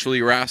he sexually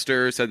harassed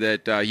her. Said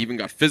that he even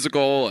got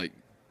physical, like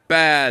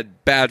bad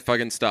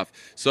fucking stuff.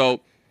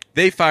 So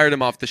they fired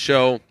him off the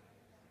show.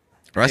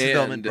 Arrested and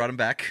Development brought him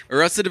back.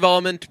 Arrested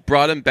Development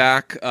brought him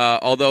back,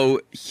 although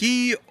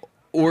he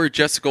or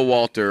Jessica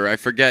Walter, I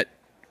forget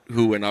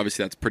who, and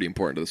obviously that's pretty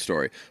important to the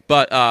story,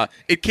 but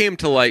it came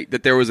to light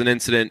that there was an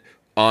incident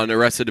on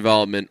Arrested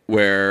Development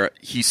where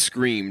he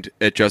screamed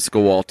at Jessica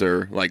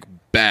Walter, like,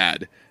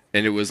 bad,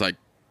 and it was, like,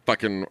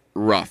 fucking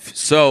rough.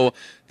 So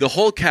the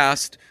whole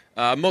cast,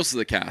 most of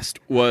the cast,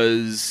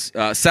 was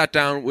sat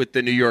down with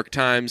the New York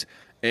Times,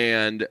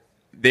 and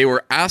they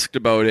were asked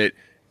about it,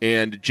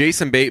 and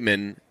Jason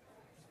Bateman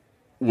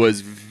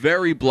was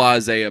very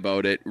blasé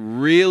about it,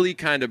 really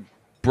kind of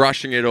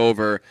brushing it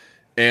over,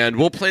 and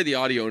we'll play the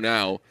audio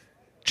now.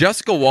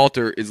 Jessica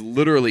Walter is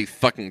literally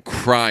fucking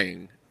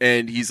crying,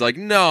 and he's like,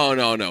 no,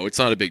 it's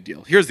not a big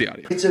deal. Here's the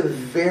audio. It's a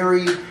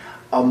very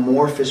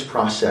amorphous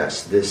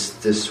process,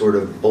 this sort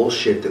of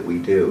bullshit that we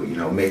do,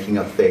 making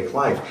up fake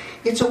life.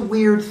 It's a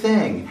weird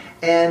thing,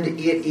 and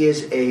it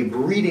is a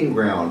breeding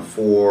ground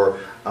for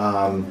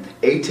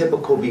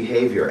atypical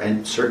behavior,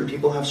 and certain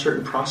people have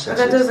certain processes.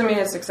 That doesn't mean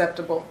it's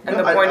acceptable. And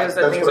No, the point is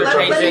that that's things what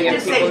are I'm changing saying.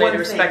 and people need to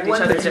respect each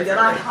other differently.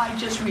 That I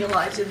just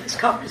realized in this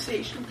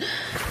conversation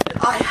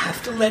that I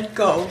have to let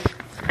go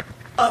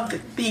of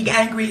being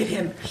angry at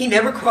him. He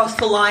never crossed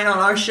the line on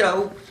our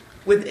show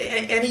with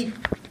any,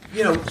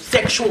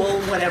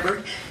 sexual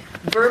whatever.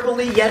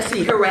 Verbally, yes,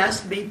 he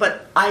harassed me,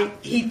 but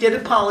he did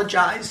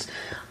apologize.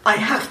 I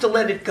have to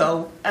let it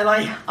go, and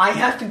I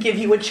have to give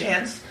you a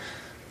chance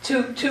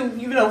to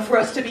for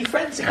us to be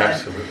friends again.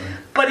 Absolutely.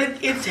 But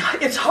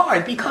it's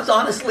hard because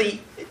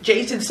honestly,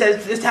 Jason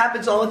says this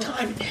happens all the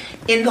time.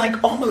 In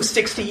like almost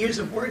 60 years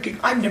of working,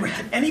 I've never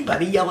had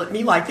anybody yell at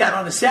me like that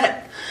on a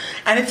set,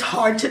 and it's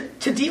hard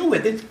to deal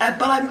with it.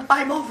 But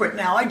I'm over it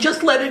now. I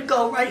just let it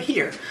go right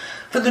here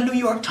for the New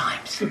York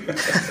Times.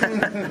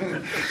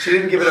 She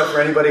didn't give it up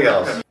for anybody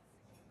else.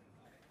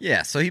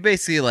 Yeah, so he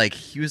basically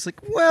he was like,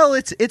 well,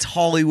 it's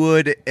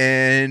Hollywood,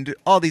 and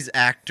all these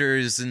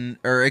actors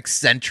are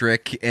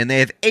eccentric, and they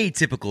have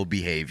atypical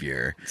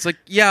behavior. It's like,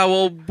 yeah,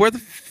 well, where the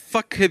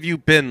fuck have you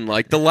been?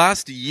 Like, the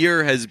last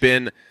year has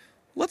been,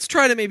 let's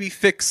try to maybe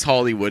fix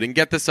Hollywood and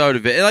get this out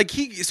of it.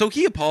 And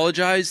he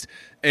apologized,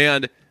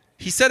 and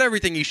he said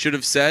everything he should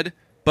have said,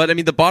 but, I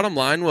mean, the bottom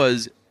line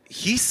was,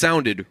 he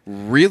sounded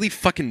really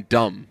fucking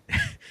dumb.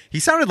 He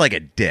sounded like a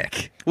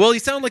dick. Well, he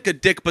sounded like a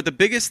dick, but the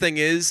biggest thing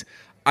is,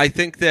 I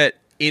think that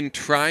in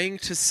trying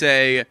to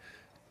say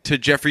to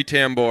Jeffrey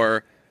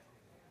Tambor,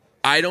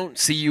 I don't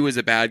see you as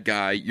a bad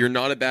guy, you're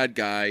not a bad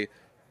guy,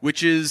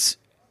 which is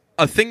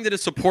a thing that a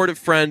supportive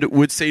friend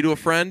would say to a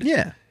friend.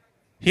 Yeah.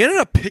 He ended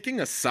up picking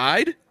a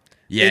side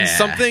in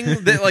something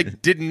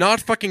that did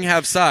not fucking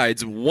have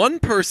sides. One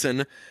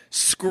person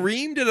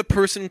screamed at a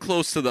person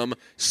close to them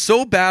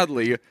so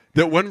badly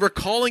that when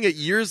recalling it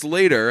years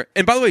later,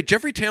 and by the way,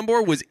 Jeffrey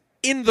Tambor was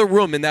in the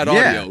room in that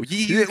audio.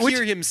 You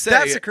hear him say...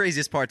 That's the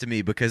craziest part to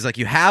me, because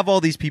you have all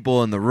these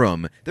people in the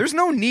room. There's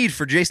no need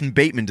for Jason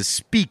Bateman to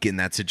speak in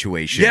that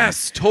situation.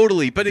 Yes,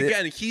 totally. But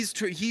again, he was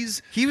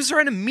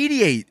trying to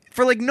mediate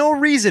for no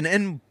reason,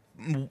 and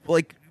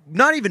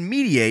not even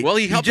mediate. Well,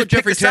 he helped just with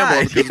Jeffrey picked a Tambor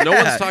side. because no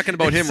Yeah. one's talking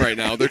about him right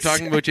now. They're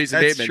talking about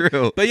Jason That's Bateman.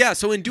 true. But yeah,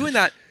 so in doing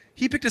that,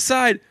 he picked a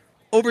side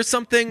over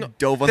something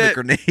Dove on the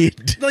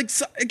grenade.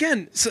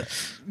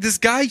 This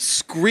guy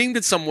screamed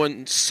at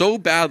someone so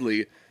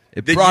badly.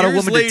 It that brought a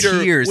years woman later,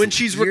 to tears. when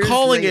she's Years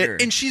recalling later.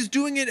 it, and she's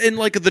doing it in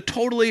the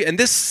totally. And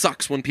this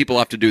sucks when people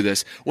have to do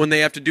this. When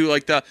they have to do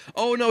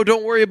oh no,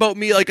 don't worry about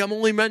me. I'm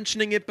only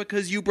mentioning it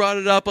because you brought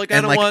it up. I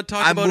don't want to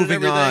talk I'm about it. moving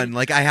and everything.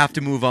 on. I have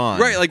to move on.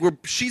 Right,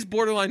 she's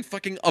borderline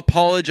fucking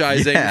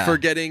apologizing Yeah. for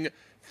getting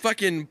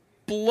fucking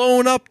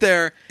blown up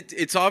there.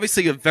 It's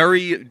obviously a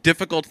very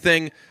difficult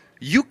thing.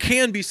 You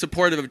can be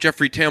supportive of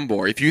Jeffrey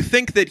Tambor. If you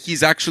think that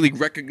he's actually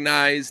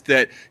recognized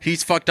that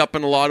he's fucked up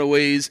in a lot of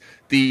ways,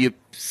 the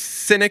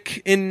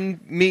cynic in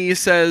me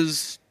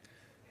says,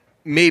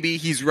 maybe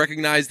he's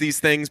recognized these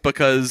things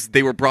because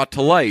they were brought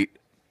to light.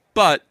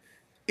 But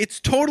it's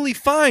totally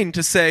fine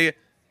to say,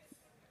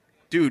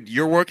 dude,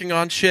 you're working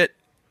on shit.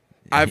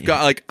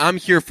 I'm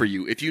here for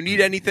you. If you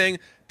need anything,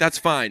 that's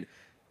fine.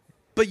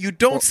 But you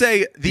don't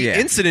say the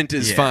incident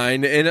is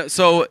fine. And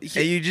so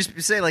you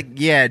just say, like,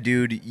 yeah,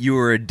 dude, you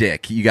were a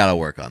dick. You got to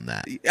work on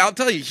that. I'll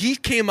tell you, he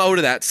came out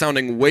of that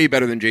sounding way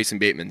better than Jason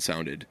Bateman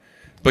sounded.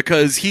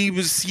 Because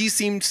he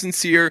seemed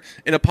sincere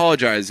in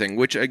apologizing,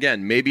 which,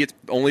 again, maybe it's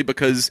only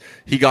because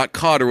he got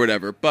caught or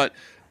whatever. But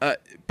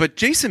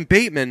Jason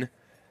Bateman,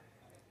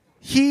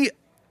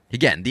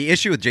 Again, the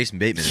issue with Jason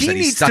Bateman is that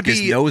he stuck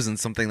his nose in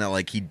something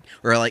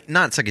that,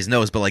 not stuck his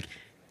nose, but,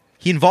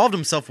 he involved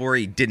himself where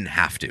he didn't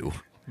have to.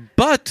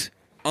 But,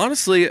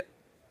 honestly,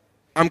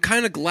 I'm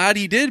kind of glad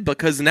he did,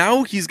 because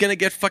now he's going to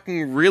get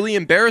fucking really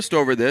embarrassed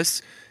over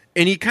this,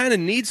 and he kind of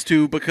needs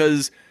to,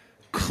 because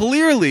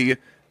clearly,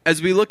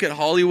 as we look at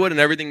Hollywood and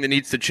everything that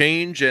needs to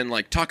change, and,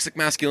 toxic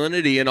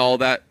masculinity and all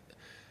that,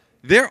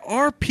 there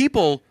are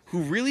people who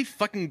really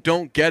fucking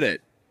don't get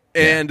it.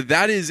 And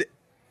that is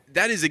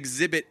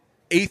exhibit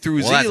A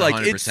through Z. That's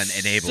 100%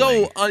 enabling.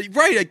 So,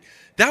 right.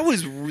 I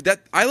listened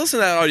to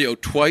that audio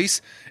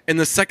twice, and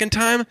the second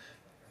time,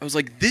 I was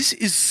like, this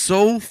is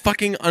so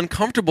fucking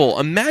uncomfortable.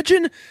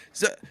 Imagine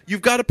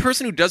you've got a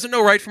person who doesn't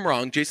know right from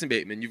wrong, Jason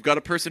Bateman. You've got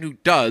a person who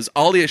does,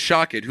 Alia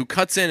Shawkat, who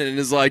cuts in and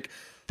is like,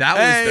 that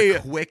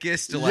was the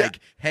quickest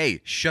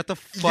hey, shut the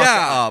fuck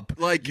up.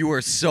 You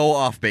are so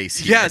off base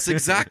here. Yes,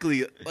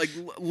 exactly.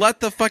 Let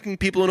the fucking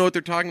people who know what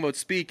they're talking about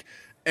speak.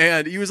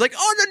 And he was like,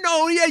 "Oh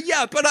no,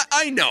 yeah, but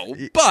I know,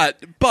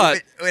 but."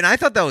 And I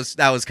thought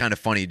that was kind of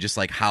funny, just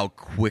how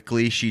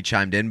quickly she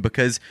chimed in,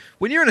 because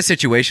when you're in a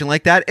situation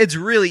like that, it's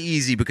really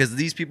easy because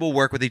these people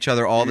work with each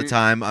other all the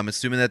time. I'm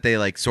assuming that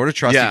they sort of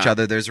trust each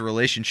other. There's a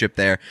relationship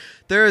there.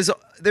 There's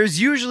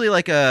usually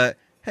a,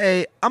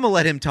 hey, I'm gonna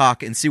let him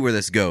talk and see where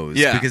this goes.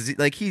 Yeah, because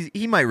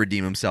he might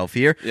redeem himself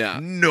here. Yeah,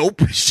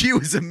 nope. She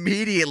was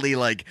immediately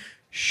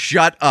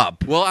shut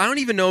up. Well, I don't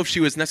even know if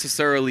she was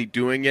necessarily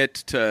doing it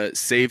to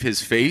save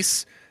his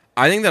face.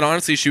 I think that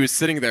honestly she was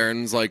sitting there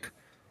and was like,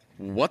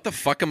 what the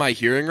fuck am I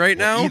hearing right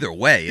now? Either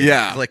way,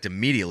 it clicked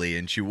immediately,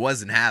 and she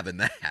wasn't having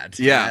that.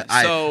 Yeah.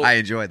 I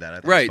enjoyed that. I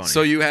thought right. It was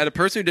funny. So you had a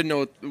person who didn't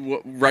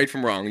know right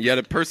from wrong. You had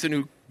a person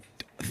who,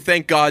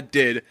 thank God,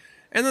 did.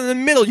 And then in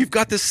the middle, you've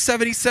got this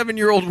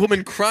 77-year-old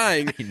woman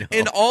crying.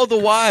 And all the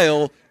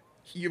while,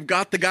 you've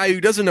got the guy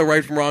who doesn't know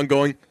right from wrong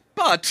going,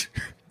 but...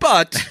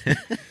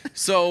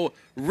 So,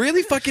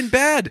 really fucking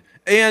bad.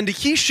 And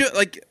he should,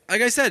 like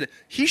I said,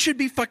 he should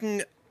be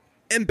fucking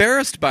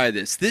embarrassed by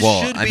this. This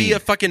should be a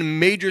fucking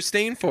major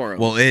stain for him.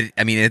 Well,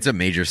 it's a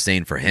major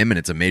stain for him, and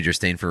it's a major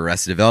stain for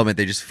Arrested Development.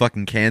 They just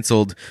fucking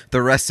canceled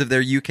the rest of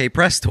their UK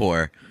press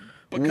tour.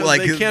 Because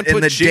they can't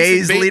put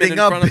Jason Bateman in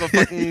front of a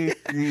fucking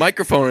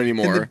microphone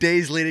anymore. In the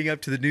days leading up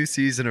to the new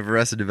season of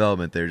Arrested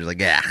Development, they're just like,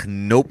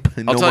 nope,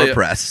 no more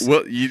press.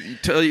 Well,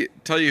 tell you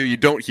who you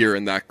don't hear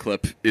in that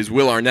clip is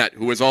Will Arnett,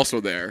 who was also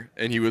there,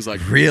 and he was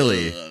like,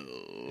 really?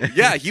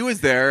 Yeah, he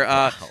was there.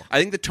 Wow. I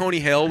think that Tony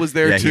Hale was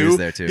there too. Yeah, he was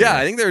there too. Yeah,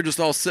 I think they were just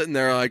all sitting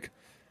there like,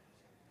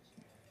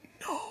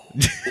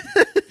 no,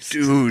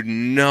 dude,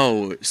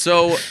 no.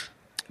 So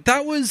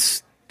that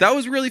was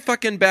really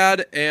fucking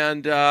bad,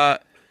 and.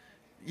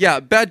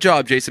 Yeah, bad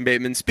job, Jason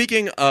Bateman.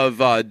 Speaking of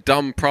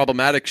dumb,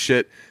 problematic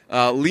shit,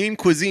 Lean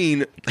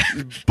Cuisine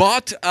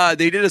bought.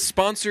 They did a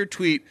sponsored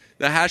tweet.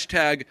 The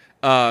hashtag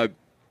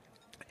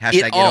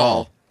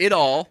it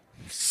all.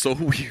 So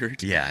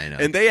weird. Yeah, I know.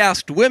 And they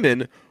asked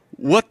women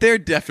what their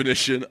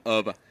definition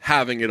of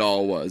having it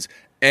all was.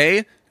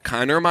 A,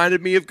 kind of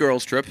reminded me of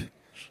Girls Trip.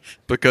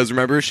 Because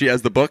remember, she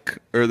has the book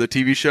or the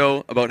TV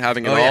show about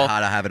having it all. Yeah, How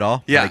to Have It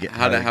All. Yeah,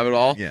 how to have it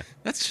all. Yeah,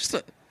 that's just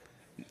a.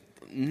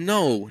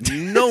 No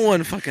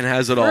one fucking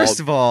has it all. First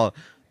of all,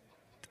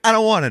 I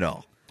don't want it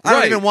all. I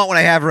don't even want what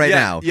I have right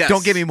now. Yes.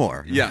 Don't give me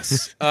more.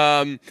 Yes.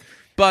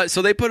 But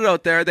so they put it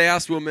out there. They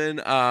asked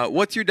women,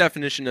 what's your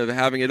definition of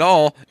having it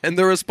all? And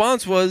the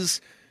response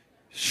was,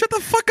 shut the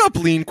fuck up,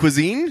 Lean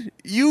Cuisine.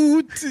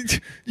 You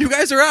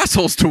guys are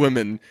assholes to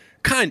women.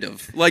 Kind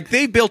of.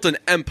 They built an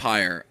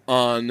empire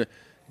on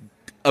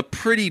a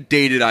pretty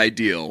dated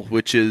ideal,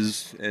 which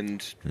is,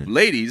 and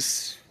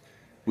ladies...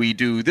 We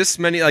do this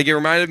many, it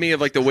reminded me of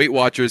the Weight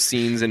Watchers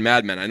scenes in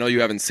Mad Men. I know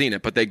you haven't seen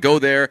it, but they go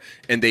there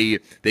and they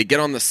get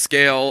on the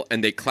scale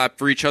and they clap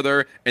for each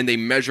other and they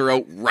measure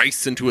out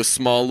rice into a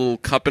small little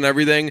cup and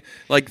everything.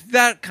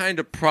 That kind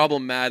of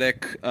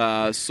problematic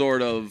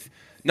sort of,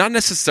 not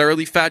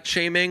necessarily fat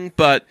shaming,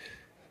 but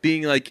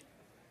being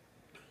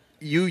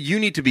you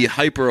need to be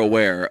hyper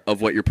aware of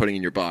what you're putting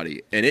in your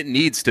body. And it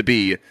needs to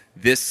be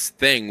this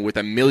thing with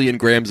 1 million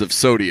grams of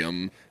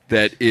sodium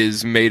that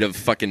is made of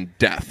fucking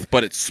death,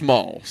 but it's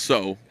small,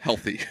 so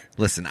healthy.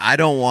 Listen, I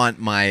don't want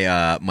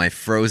my my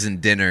frozen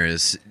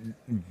dinners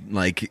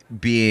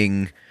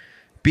being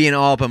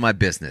all up in my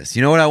business.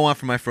 You know what I want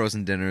for my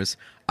frozen dinners?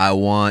 I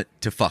want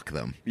to fuck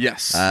them.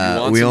 Yes, you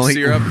want some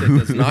syrup that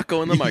does not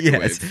go in the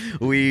microwave.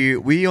 Yes,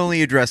 we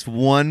only address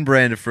one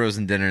brand of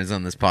frozen dinners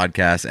on this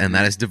podcast, and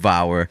that is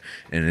Devour,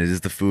 and it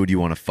is the food you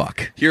want to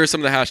fuck. Here are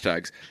some of the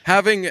hashtags.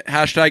 Having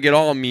hashtag it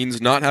all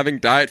means not having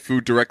diet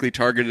food directly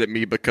targeted at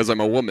me because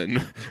I'm a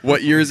woman.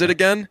 What year is it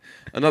again?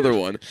 Another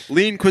one.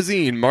 Lean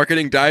cuisine,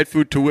 marketing diet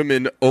food to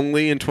women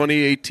only in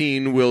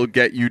 2018 will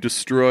get you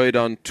destroyed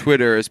on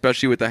Twitter,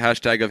 especially with the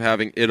hashtag of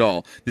having it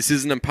all. This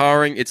isn't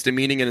empowering, it's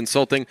demeaning and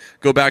insulting.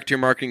 Go back to your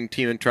marketing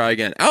team and try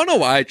again. I don't know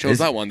why I chose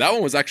that one. That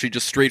one was actually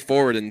just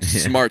straightforward and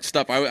smart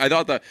stuff. I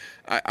thought that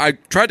I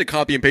tried to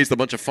copy and paste a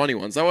bunch of funny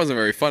ones. That wasn't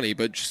very funny,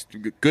 but just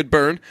good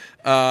burn.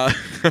 So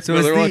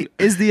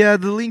is the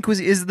lean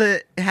cuisine, is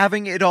the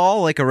having it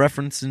all like a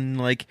reference in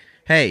like,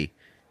 hey,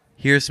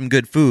 here's some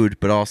good food,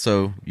 but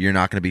also you're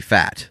not going to be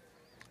fat?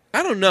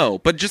 I don't know,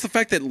 but just the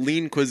fact that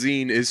lean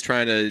cuisine is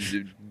trying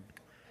to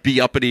be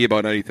uppity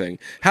about anything.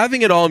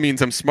 Having it all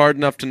means I'm smart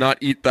enough to not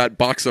eat that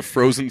box of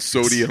frozen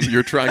sodium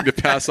you're trying to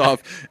pass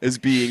off as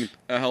being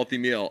a healthy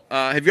meal.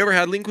 Have you ever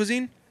had lean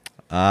cuisine?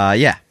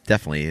 Yeah,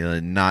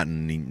 definitely. Not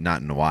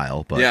in a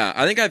while, but yeah,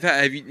 I think I've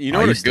had. You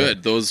know what are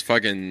good? Those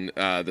fucking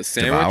the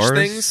sandwich Devours?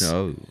 things.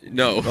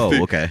 No.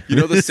 Oh, okay. You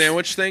know the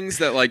sandwich things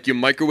that like you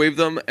microwave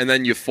them and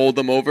then you fold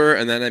them over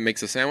and then it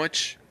makes a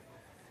sandwich.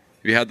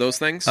 Have you had those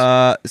things?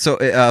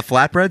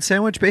 Flatbread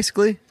sandwich,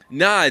 basically.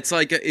 Nah, it's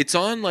like it's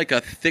on like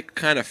a thick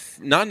kind of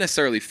not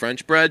necessarily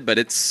French bread, but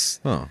it's.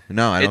 Oh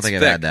no, I don't think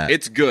I've thick. had that.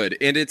 It's good,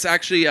 and it's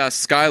actually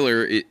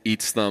Skylar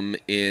eats them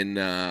in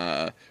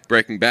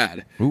Breaking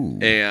Bad,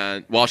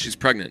 and while she's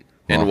pregnant,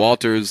 and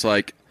Walter's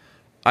like,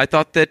 I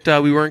thought that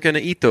we weren't going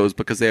to eat those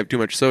because they have too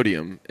much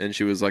sodium, and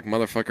she was like,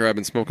 "Motherfucker, I've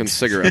been smoking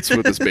cigarettes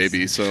with this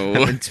baby, so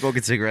I've been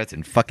smoking cigarettes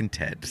and fucking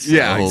Ted. So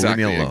yeah,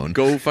 exactly. Leave me alone.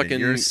 Go fucking.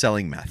 You're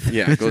selling meth.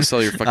 Yeah, go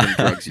sell your fucking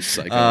drugs, you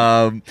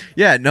psycho.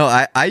 Yeah, no,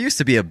 I used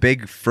to be a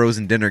big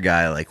frozen dinner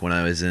guy. Like when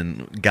I was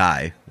in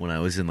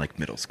like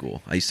middle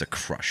school, I used to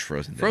crush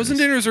frozen dinners. Frozen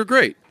dinners are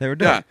great. They were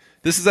dope. Yeah,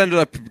 this has ended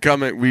up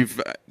becoming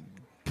we've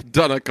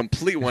done a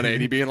complete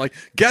 180, being like,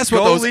 guess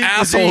what those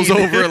assholes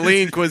cuisine. over at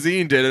Lean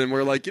Cuisine did, and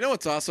we're like, you know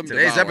what's awesome?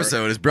 Today's Devour.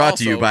 episode is brought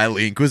to you by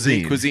Lean Cuisine.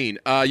 Lean Cuisine.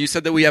 You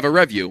said that we have a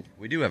review.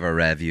 We do have a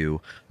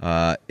review.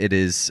 It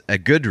is a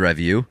good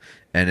review,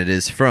 and it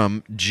is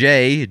from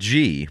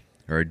JG,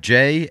 or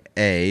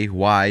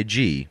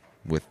JAYG,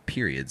 with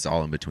periods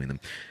all in between them.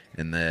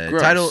 And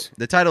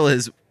the title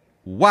is,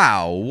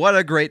 "Wow, what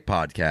a great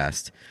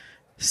podcast.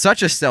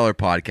 Such a stellar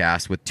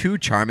podcast with two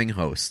charming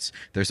hosts.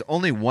 There's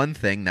only one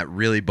thing that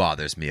really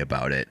bothers me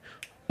about it.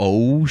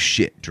 Oh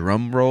shit,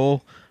 drum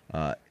roll.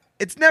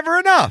 It's never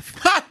enough.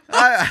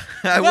 I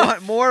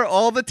want more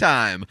all the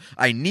time.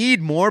 I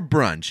need more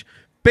brunch.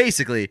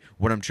 Basically,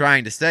 what I'm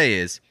trying to say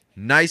is,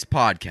 nice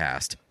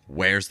podcast.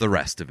 Where's the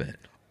rest of it?"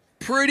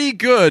 Pretty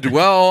good.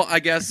 Well, I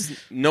guess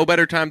no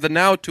better time than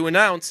now to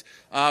announce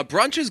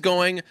brunch is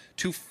going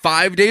to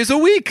 5 days a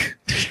week.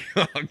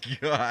 Oh,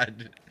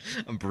 God.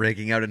 I'm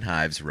breaking out in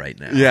hives right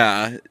now.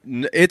 Yeah,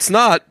 it's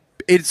not.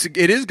 It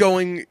is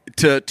going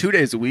to 2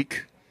 days a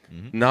week.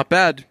 Mm-hmm. Not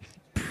bad.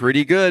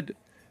 Pretty good.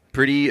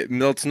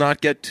 Let's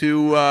not get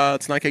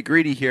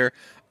greedy here.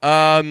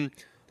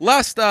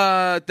 Last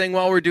thing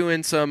while we're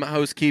doing some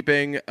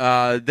housekeeping,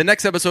 the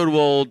next episode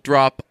will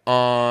drop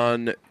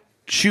on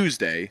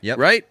Tuesday. Yep.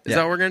 Right? Is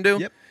that what we're gonna do?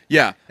 Yep.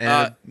 Yeah.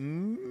 And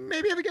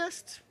maybe have a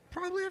guest.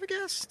 Probably have a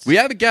guest. We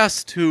have a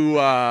guest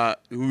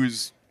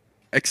who's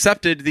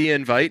accepted the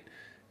invite,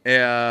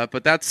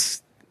 but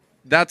that's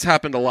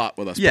happened a lot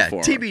with us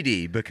before. Yeah,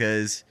 TBD,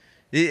 because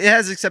it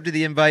has accepted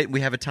the invite.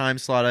 We have a time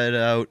slotted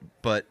out,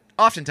 but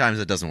oftentimes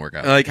it doesn't work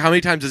out. Like, how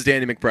many times has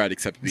Danny McBride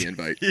accepted the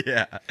invite?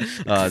 Yeah.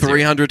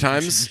 300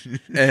 times,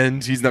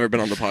 and he's never been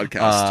on the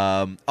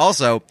podcast.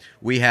 Also,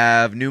 we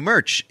have new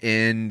merch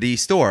in the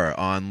store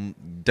on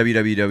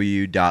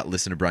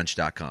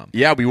www.listentobrunch.com.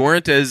 Yeah,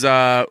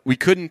 we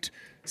couldn't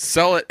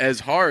sell it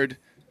as hard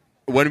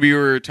when we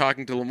were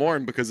talking to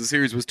Lamorne because the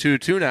series was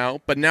 2-2 now,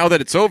 but now that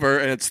it's over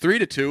and it's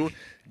 3-2,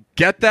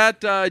 get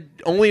that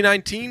only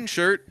 19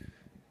 shirt.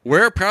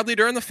 Wear it proudly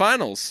during the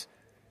finals.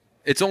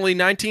 It's only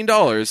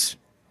 $19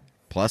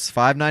 plus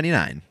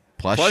 $5.99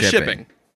 plus shipping.